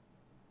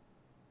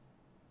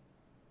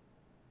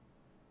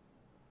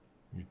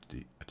you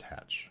to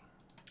attach.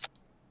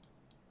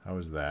 How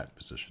is that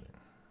positioning?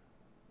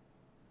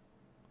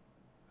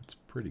 That's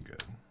pretty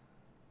good.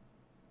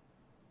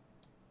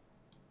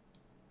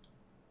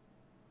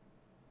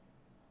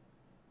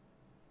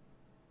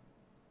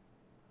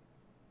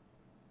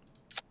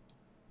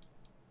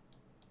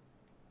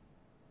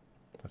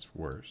 That's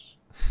worse.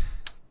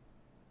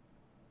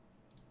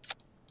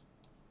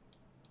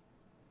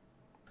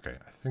 Okay,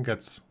 I think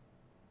that's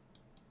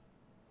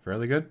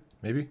fairly good,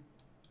 maybe?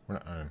 We're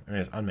not, I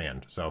mean, it's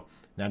unmanned, so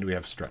now do we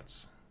have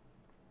struts?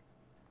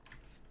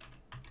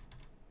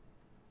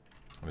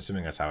 I'm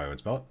assuming that's how I would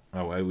spell it.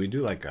 Oh, we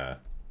do like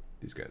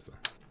these guys, though.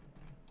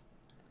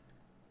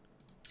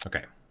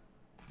 Okay.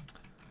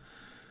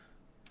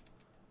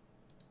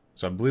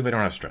 So I believe I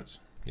don't have struts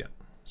yet,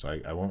 so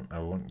I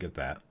won't get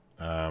that.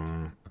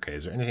 Okay,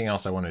 is there anything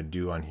else I want to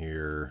do on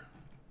here?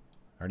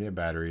 I already have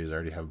batteries, I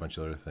already have a bunch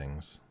of other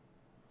things.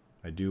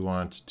 I do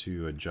want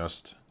to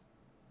adjust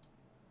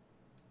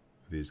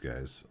these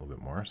guys a little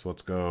bit more. So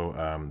let's go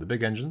the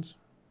big engines,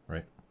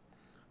 right?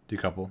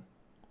 Decouple,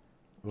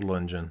 little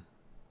engine,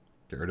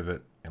 get rid of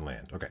it, and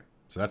land. Okay,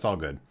 so that's all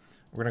good.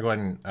 We're gonna go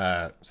ahead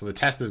and, so the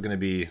test is gonna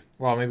be,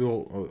 well, maybe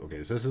we'll,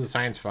 okay, so this is a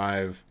Science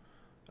 5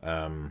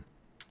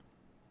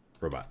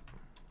 robot.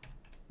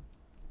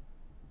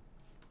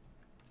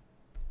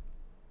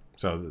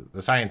 So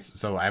the science,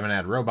 so I'm gonna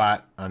add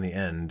robot on the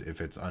end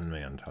if it's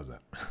unmanned. How's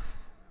that?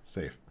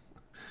 Safe.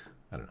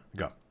 I don't know.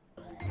 Go.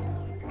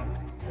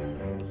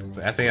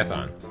 So SAS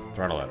on.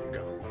 Throttle up.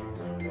 Go.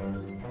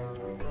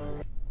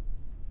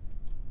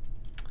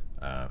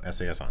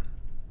 SAS on.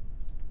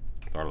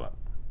 Throttle up.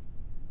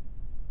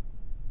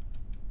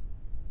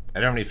 I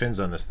don't have any fins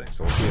on this thing,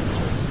 so we'll see if this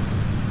works.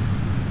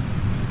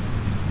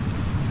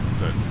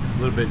 So it's a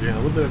little bit, doing a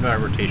little bit of a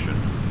rotation.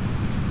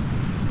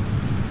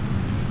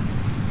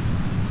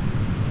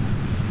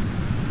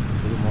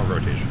 A little more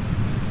rotation.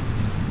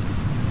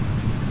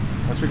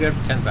 Once we get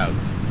up to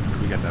 10,000,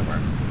 if we get that far,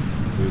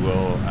 we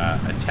will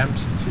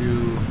attempt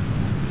to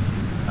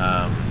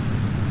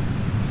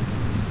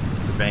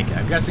bank.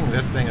 I'm guessing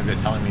this thing is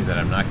telling me that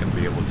I'm not going to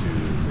be able to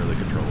really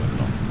control it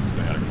at all. It's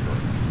going out of control.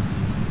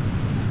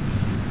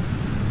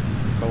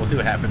 But we'll see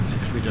what happens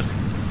if we just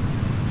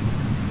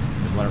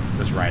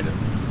ride it.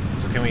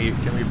 So can we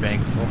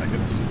bank? Oh my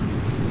goodness!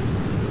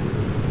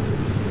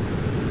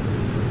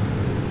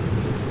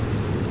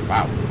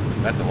 Wow,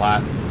 that's a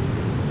lot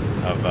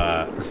of.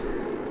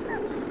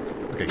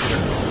 Okay, good.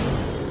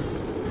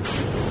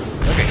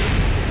 Okay.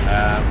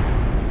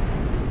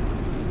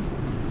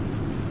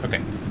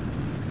 Okay.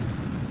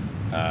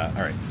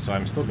 All right. So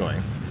I'm still going.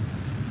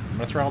 I'm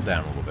gonna throttle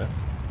down a little bit.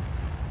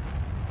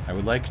 I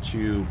would like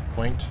to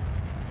point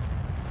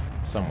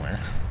somewhere.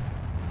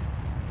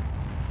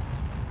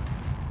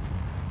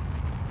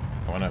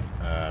 I want to.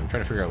 I'm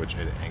trying to figure out which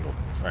way to angle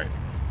things. All right.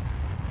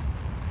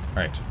 All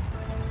right.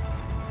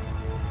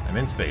 I'm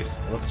in space.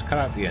 Let's cut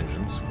out the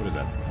engines. What is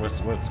that? What's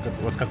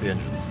cut the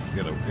engines?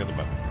 The other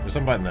button. There's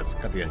some button that's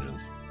cut the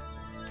engines.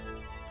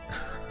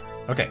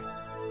 Okay.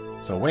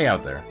 So way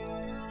out there.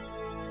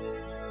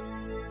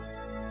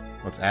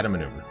 Let's add a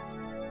maneuver.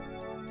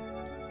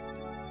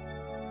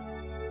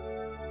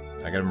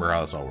 I gotta remember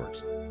how this all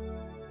works.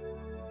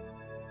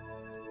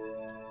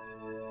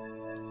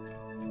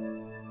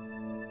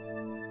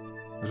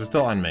 This is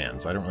still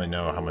unmanned, so I don't really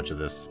know how much of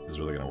this is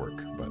really going to work,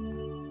 but...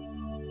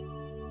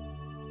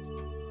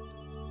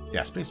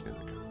 Yeah, space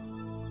music.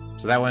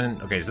 So that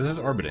one... Okay, so this is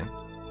orbiting.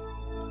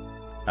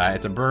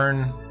 It's a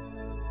burn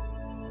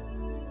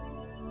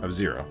of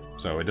 0,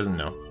 so it doesn't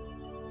know.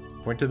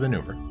 Point to the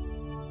maneuver.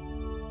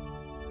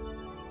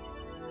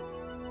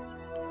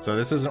 So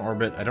this is an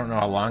orbit. I don't know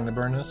how long the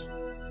burn is,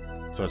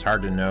 so it's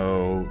hard to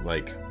know,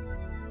 like,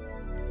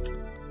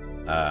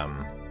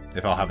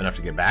 if I'll have enough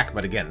to get back.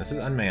 But again, this is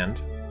unmanned.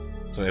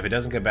 So if it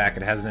doesn't get back,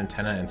 it has an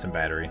antenna and some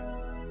battery.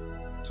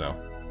 So,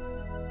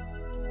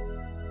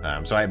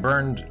 so I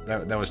burned,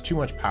 that was too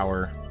much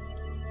power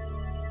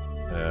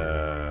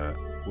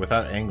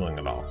without angling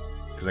at all.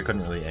 Because I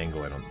couldn't really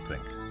angle, I don't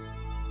think.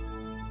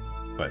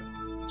 But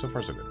so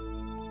far so good.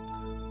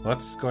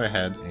 Let's go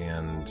ahead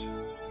and...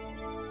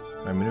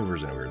 My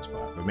maneuver's in a weird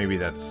spot, but maybe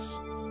that's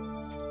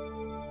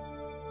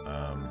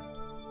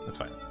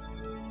fine.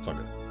 It's all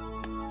good.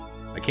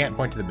 I can't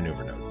point to the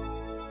maneuver node.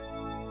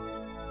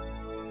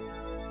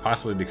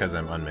 Possibly because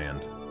I'm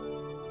unmanned.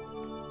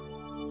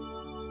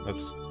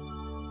 Let's...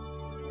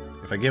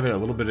 If I give it a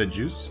little bit of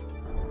juice,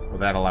 will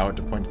that allow it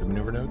to point to the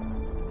maneuver node?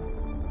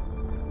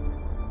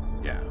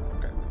 Yeah,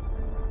 okay.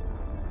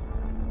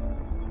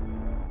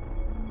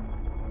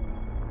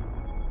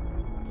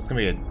 So it's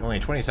going to be only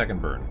a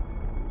 20-second burn.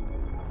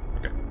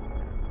 Okay.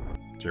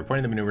 So you're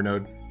pointing the maneuver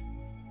node.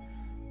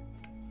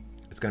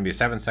 It's going to be a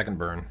 7-second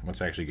burn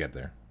once I actually get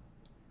there.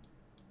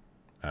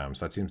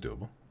 So that seems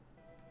doable.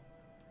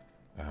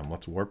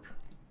 Let's warp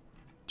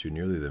to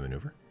nearly the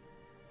maneuver.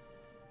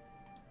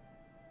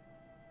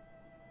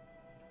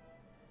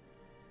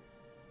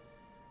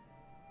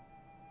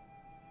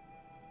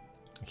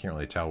 I can't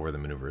really tell where the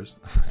maneuver is.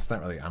 It's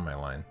not really on my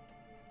line.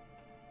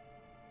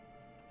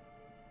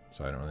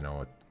 So I don't really know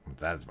what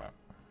that is about.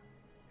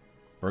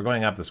 We're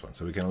going up this one,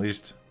 so we can at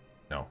least...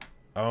 No.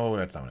 Oh,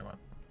 that's not what I want.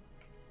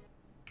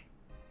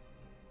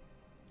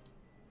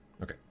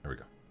 Okay, there we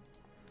go.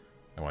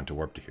 I want to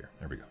warp to here.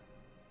 There we go.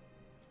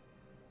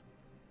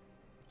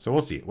 So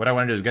we'll see. What I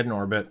want to do is get an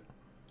orbit,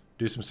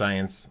 do some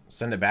science,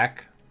 send it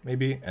back,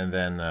 maybe, and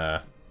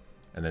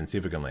then see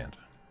if we can land.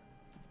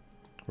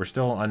 We're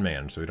still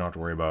unmanned, so we don't have to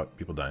worry about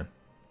people dying.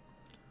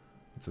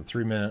 It's a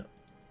 3-minute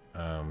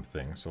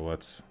thing, so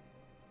let's...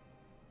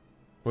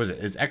 What is it?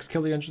 Is X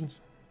kill the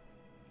engines?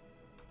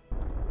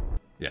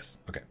 Yes,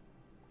 okay.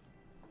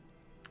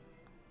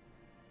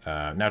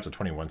 Now it's a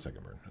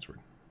 21-second burn. That's weird.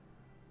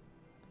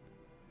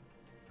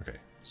 Okay,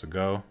 so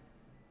go.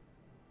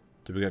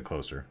 Did we get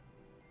closer?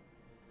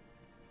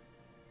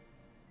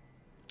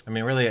 I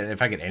mean, really,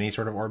 if I get any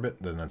sort of orbit,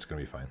 then that's going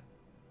to be fine.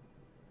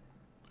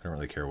 I don't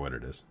really care what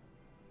it is.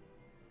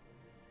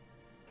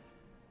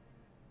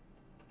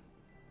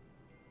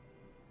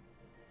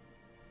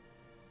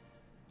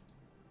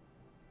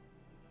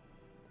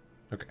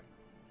 Okay.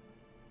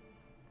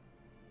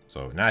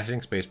 So, not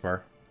hitting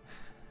spacebar.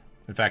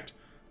 In fact,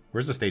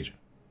 where's the staging?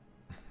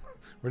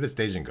 Where did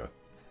staging go?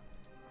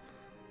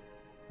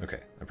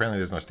 Okay, apparently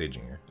there's no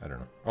staging here. I don't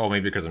know. Oh,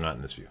 maybe because I'm not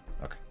in this view.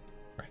 Okay,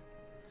 right.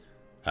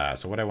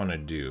 So what I want to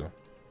do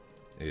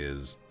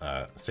is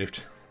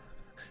safety.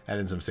 Add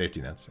in some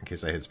safety nets in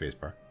case I hit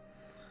spacebar.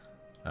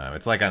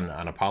 It's like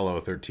on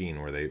Apollo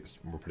 13 where they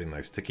were putting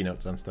like sticky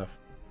notes on stuff.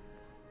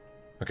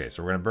 Okay,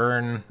 so we're gonna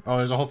burn. Oh,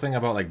 there's a whole thing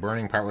about like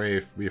burning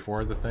partway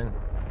before the thing.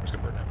 I'm just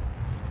gonna burn now.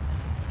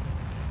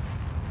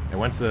 And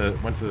once it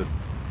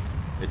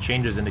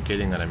changes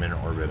indicating that I'm in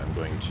orbit, I'm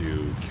going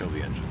to kill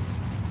the engines.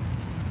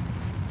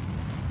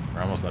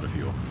 We're almost out of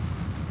fuel.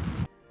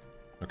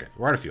 Okay,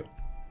 we're out of fuel.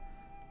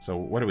 So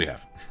what do we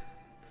have?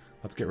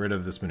 Let's get rid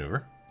of this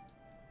maneuver.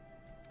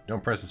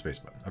 Don't press the space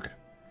button. Okay.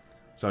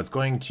 So it's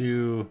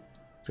gonna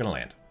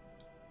land.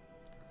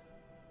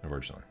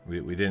 Unfortunately.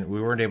 We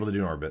weren't able to do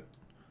an orbit.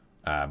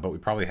 But we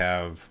probably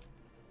have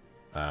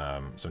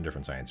some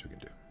different science we can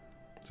do.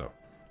 So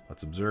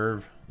let's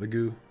observe the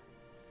goo.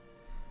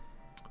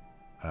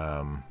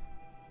 So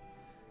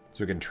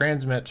we can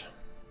transmit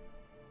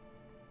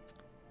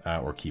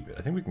or keep it.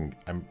 I think we can.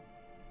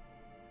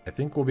 I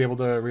think we'll be able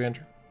to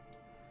re-enter.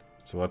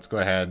 So let's go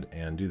ahead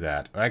and do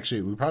that.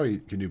 Actually, we probably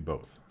can do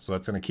both. So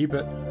it's going to keep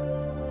it.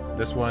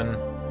 This one,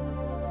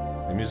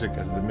 the music,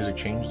 has the music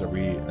changed? Are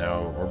we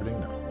now orbiting?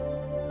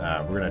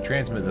 No. We're going to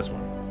transmit this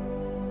one.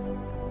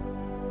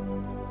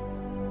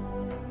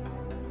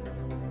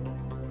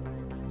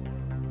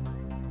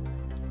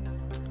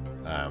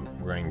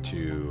 We're going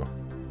to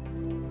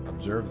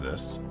observe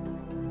this.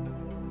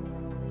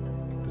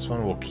 This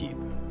one we'll keep,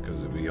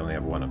 because we only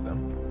have one of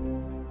them.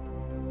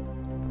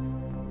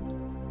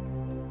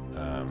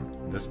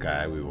 This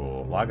guy, we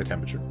will log the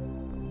temperature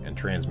and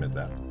transmit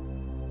that.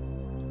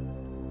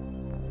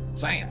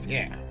 Science,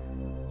 yeah!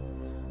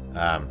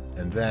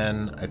 And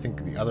then, I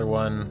think the other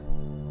one,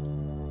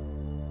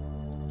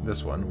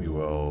 this one, we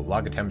will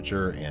log a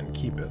temperature and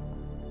keep it.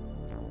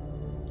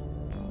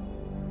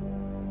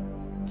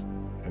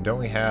 And don't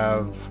we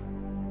have...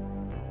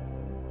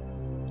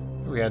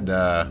 We had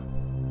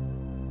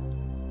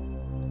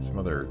some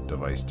other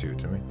device too,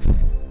 didn't we?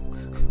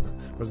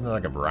 Wasn't there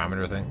like a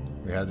barometer thing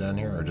we had down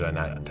here? Or did I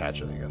not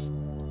attach it, I guess?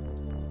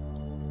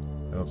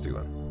 I don't see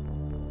one.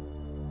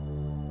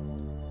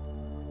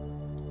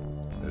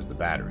 There's the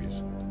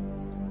batteries.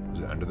 Is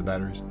it under the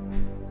batteries?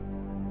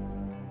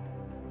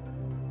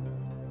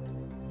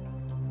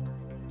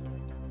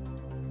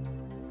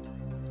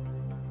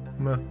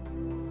 Meh.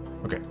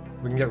 Okay,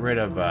 we can get rid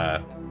of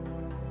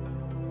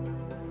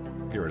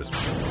some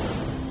stuff.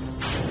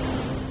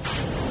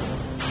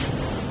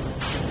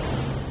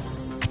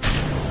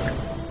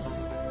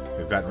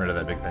 We've gotten rid of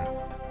that big thing.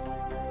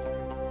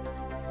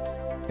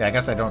 Yeah, I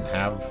guess I don't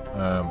have...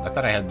 I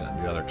thought I had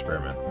the other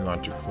experiment. We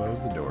want to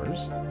close the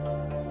doors.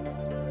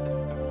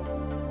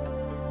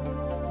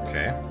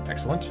 Okay,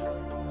 excellent.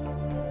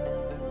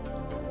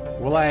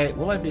 Will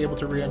I be able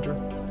to re-enter,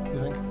 you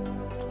think?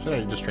 Should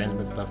I just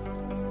transmit stuff?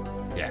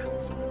 Yeah,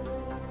 let's do it.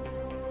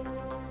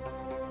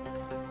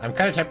 I'm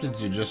kind of tempted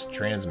to just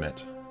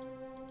transmit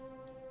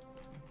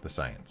the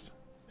science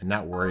and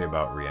not worry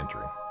about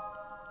re-entering.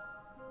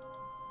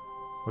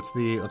 Let's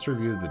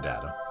review the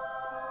data.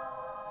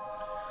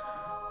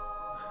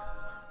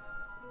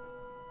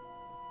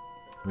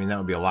 I mean, that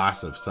would be a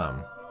loss of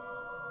some.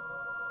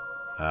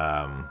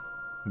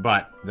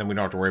 But then we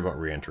don't have to worry about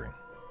re-entering.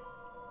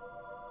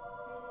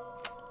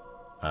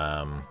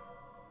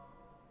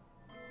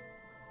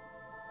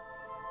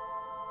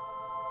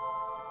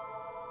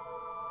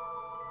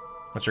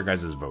 What's your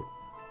guys' vote?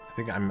 I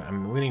think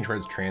I'm leaning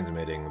towards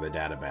transmitting the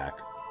data back,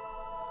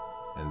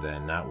 and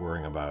then not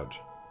worrying about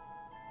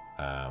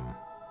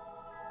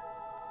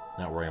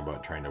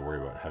trying to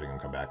worry about having them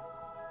come back.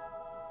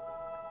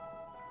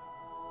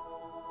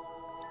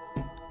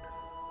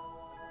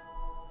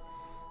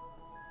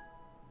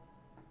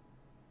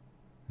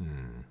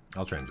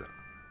 I'll transmit.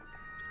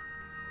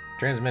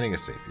 Transmitting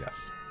is safe,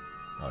 yes.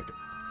 I like it.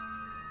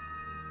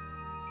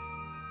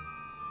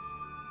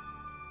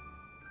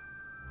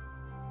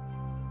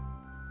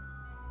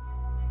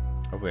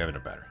 Hopefully I have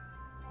enough battery.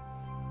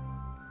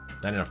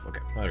 Not enough? Okay,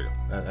 well, there you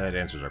go. That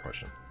answers our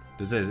question.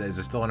 Is it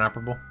still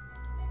inoperable?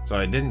 So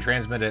I didn't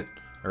transmit it,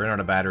 I ran out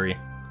of battery,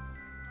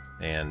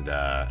 and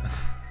now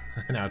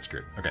it's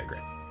screwed. Okay,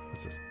 great.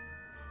 What's this?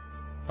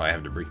 Oh, I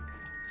have debris.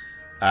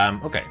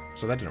 Okay,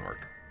 so that didn't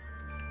work.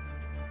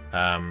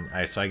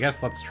 So I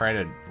guess let's try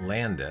to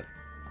land it.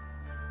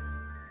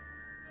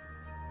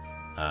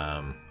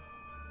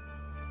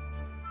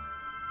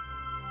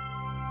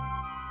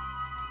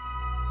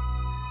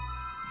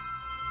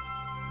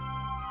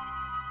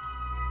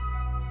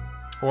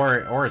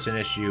 Or it's an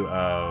issue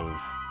of...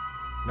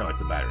 No, it's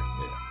the battery.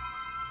 Yeah.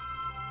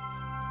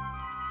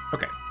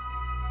 Okay.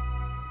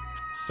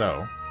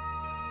 So...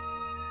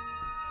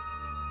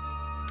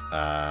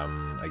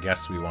 I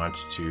guess we want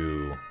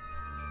to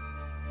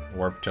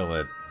warp till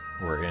we're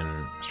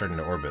starting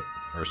to orbit,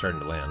 or starting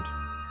to land.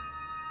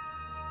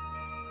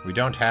 We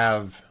don't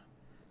have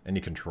any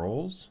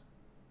controls,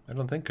 I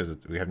don't think,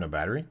 because we have no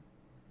battery.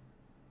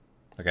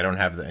 Like, I don't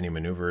have any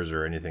maneuvers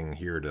or anything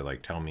here to,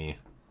 like, tell me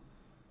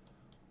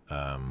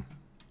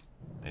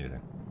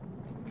anything.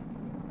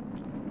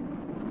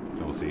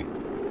 So we'll see.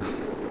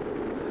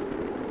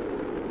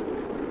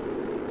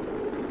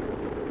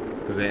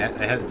 Because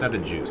it's out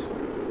of juice.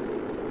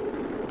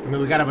 I mean,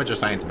 we got a bunch of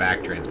science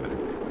back transmitting.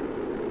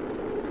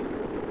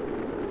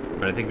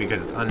 But I think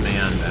because it's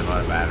unmanned and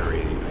out of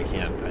battery,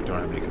 I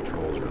don't have any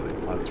controls really.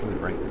 Wow, that's really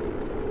bright.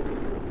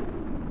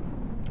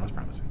 That was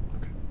promising.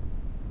 Okay.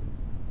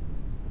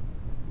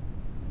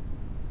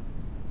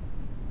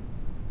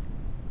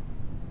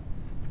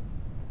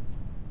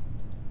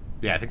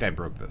 Yeah, I think I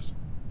broke this.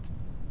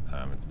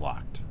 It's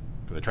locked.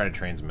 Because I tried to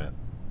transmit,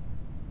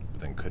 but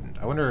then couldn't.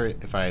 I wonder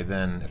if I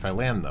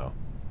land though,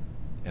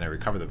 and I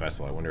recover the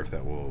vessel, I wonder if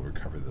that will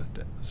recover the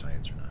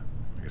science or not.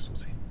 I guess we'll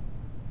see.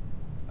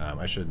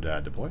 I should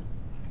deploy.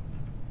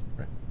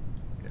 Right?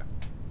 Yeah.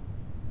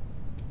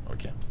 Oh, we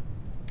can.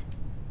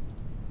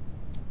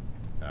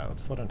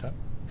 Let's slow down time.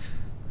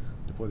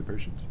 Deploy the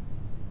parachutes.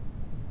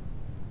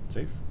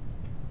 Safe.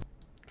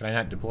 Can I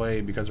not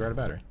deploy because we're out of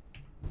battery?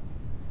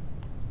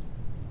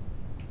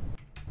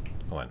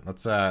 Hold on.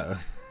 Let's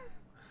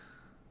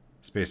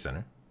Space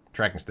Center.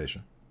 Tracking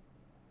station.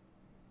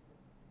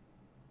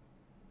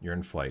 You're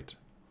in flight.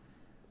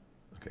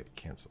 Okay,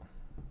 cancel.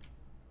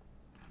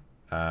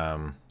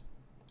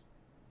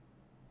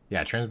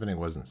 Yeah, transmitting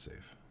wasn't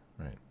safe.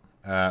 Right.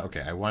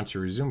 Okay, I want to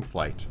resume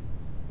flight.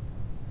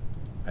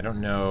 I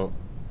don't know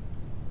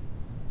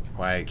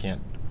why I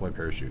can't deploy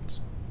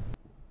parachutes.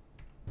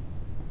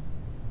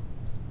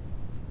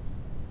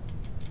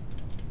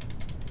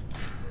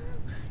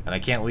 And I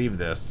can't leave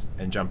this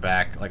and jump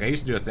back. Like I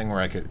used to do a thing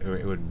where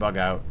it would bug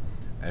out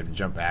and I'd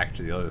jump back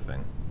to the other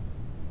thing.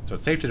 So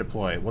it's safe to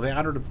deploy. Will they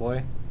auto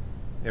deploy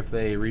if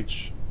they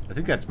reach? I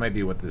think that's might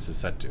be what this is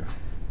set to.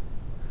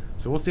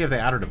 So we'll see if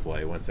they auto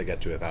deploy once they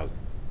get to 1,000.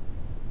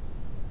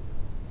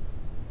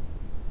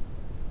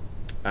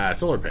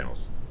 Solar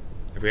panels.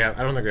 If we have,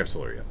 I don't think we have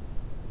solar yet.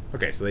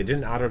 Okay, so they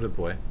didn't auto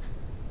deploy.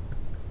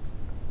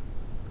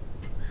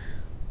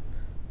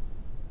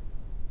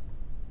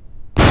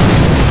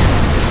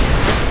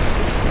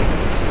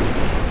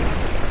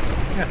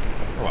 Yeah.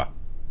 Oh wow.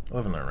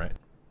 Live and learn, right?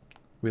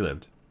 We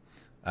lived.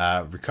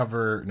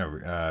 Recover. No.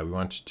 We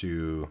want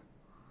to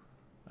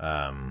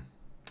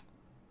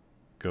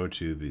go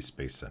to the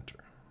Space Center.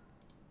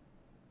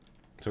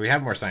 So we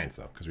have more science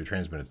though, because we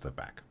transmitted stuff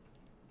back.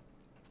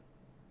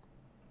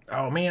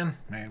 Oh man,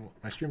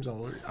 my stream's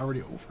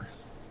already over.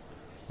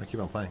 I keep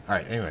on playing. All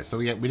right. Anyway, so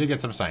we did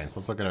get some science.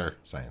 Let's look at our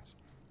science.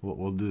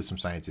 We'll do some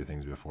sciencey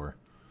things before.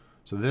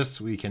 So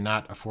this we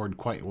cannot afford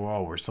quite.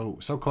 Whoa, we're so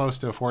close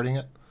to affording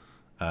it,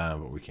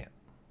 but we can't.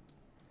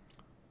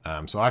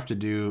 So I'll have to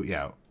do.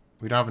 Yeah,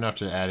 we don't have enough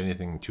to add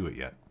anything to it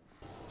yet.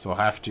 So I'll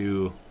have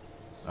to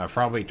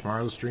probably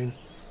tomorrow's stream.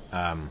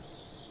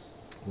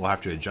 We'll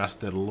have to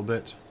adjust it a little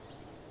bit.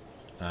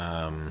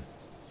 I'm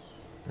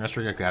not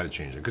sure exactly how to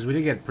change it because we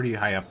did get pretty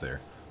high up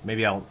there.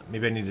 Maybe I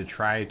need to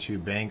try to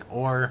bank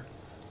or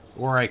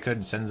I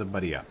could send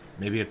somebody up.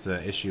 Maybe it's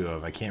an issue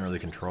of I can't really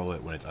control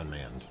it when it's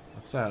unmanned.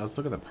 Let's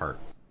look at the part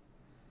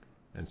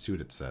and see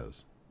what it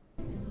says.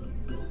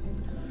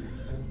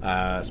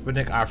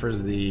 Sputnik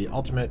offers the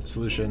ultimate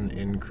solution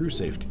in crew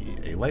safety,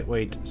 a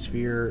lightweight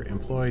sphere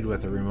employed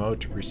with a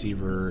remote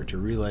receiver to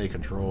relay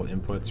control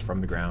inputs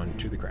from the ground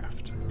to the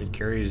craft. It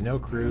carries no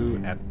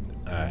crew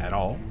at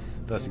all,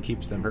 thus it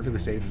keeps them perfectly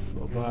safe.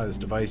 Blah, blah. This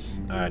device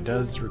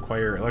does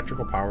require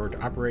electrical power to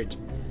operate.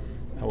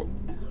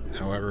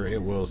 However,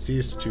 it will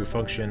cease to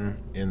function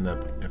if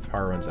the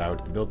power runs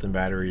out. The built-in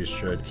batteries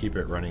should keep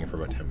it running for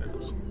about 10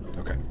 minutes.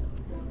 Okay.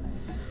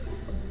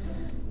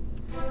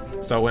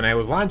 So when I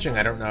was launching,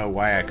 I don't know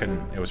why I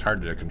couldn't. It was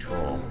hard to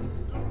control.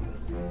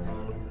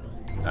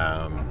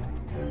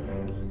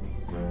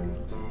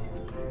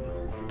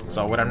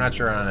 So what I'm not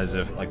sure on is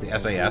if like the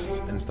SAS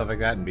and stuff like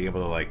that, and be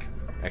able to like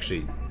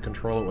actually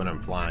control it when I'm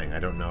flying. I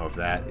don't know if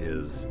that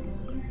is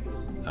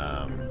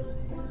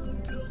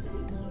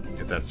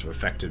if that's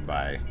affected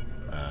by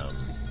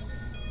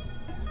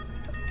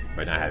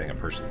not having a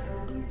person.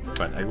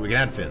 But we can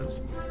add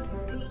fins,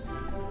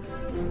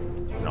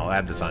 and I'll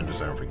add this on just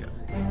so I don't forget.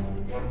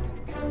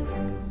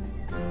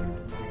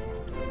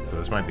 So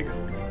this might be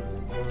good,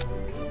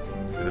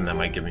 because then that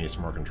might give me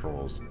some more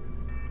controls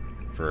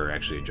for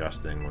actually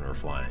adjusting when we're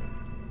flying.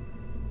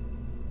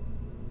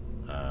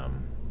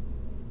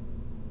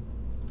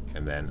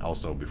 And then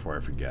also, before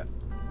I forget,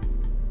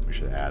 we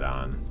should add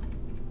on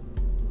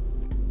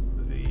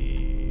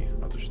the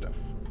other stuff.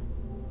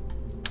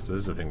 So this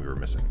is the thing we were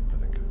missing, I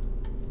think.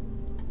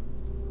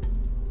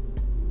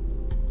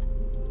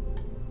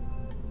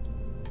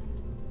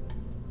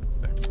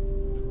 There.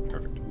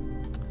 Perfect.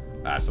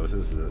 So this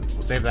is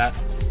we'll save that.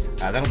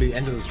 That'll be the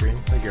end of the stream.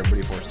 Thank you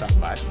everybody for stopping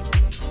by.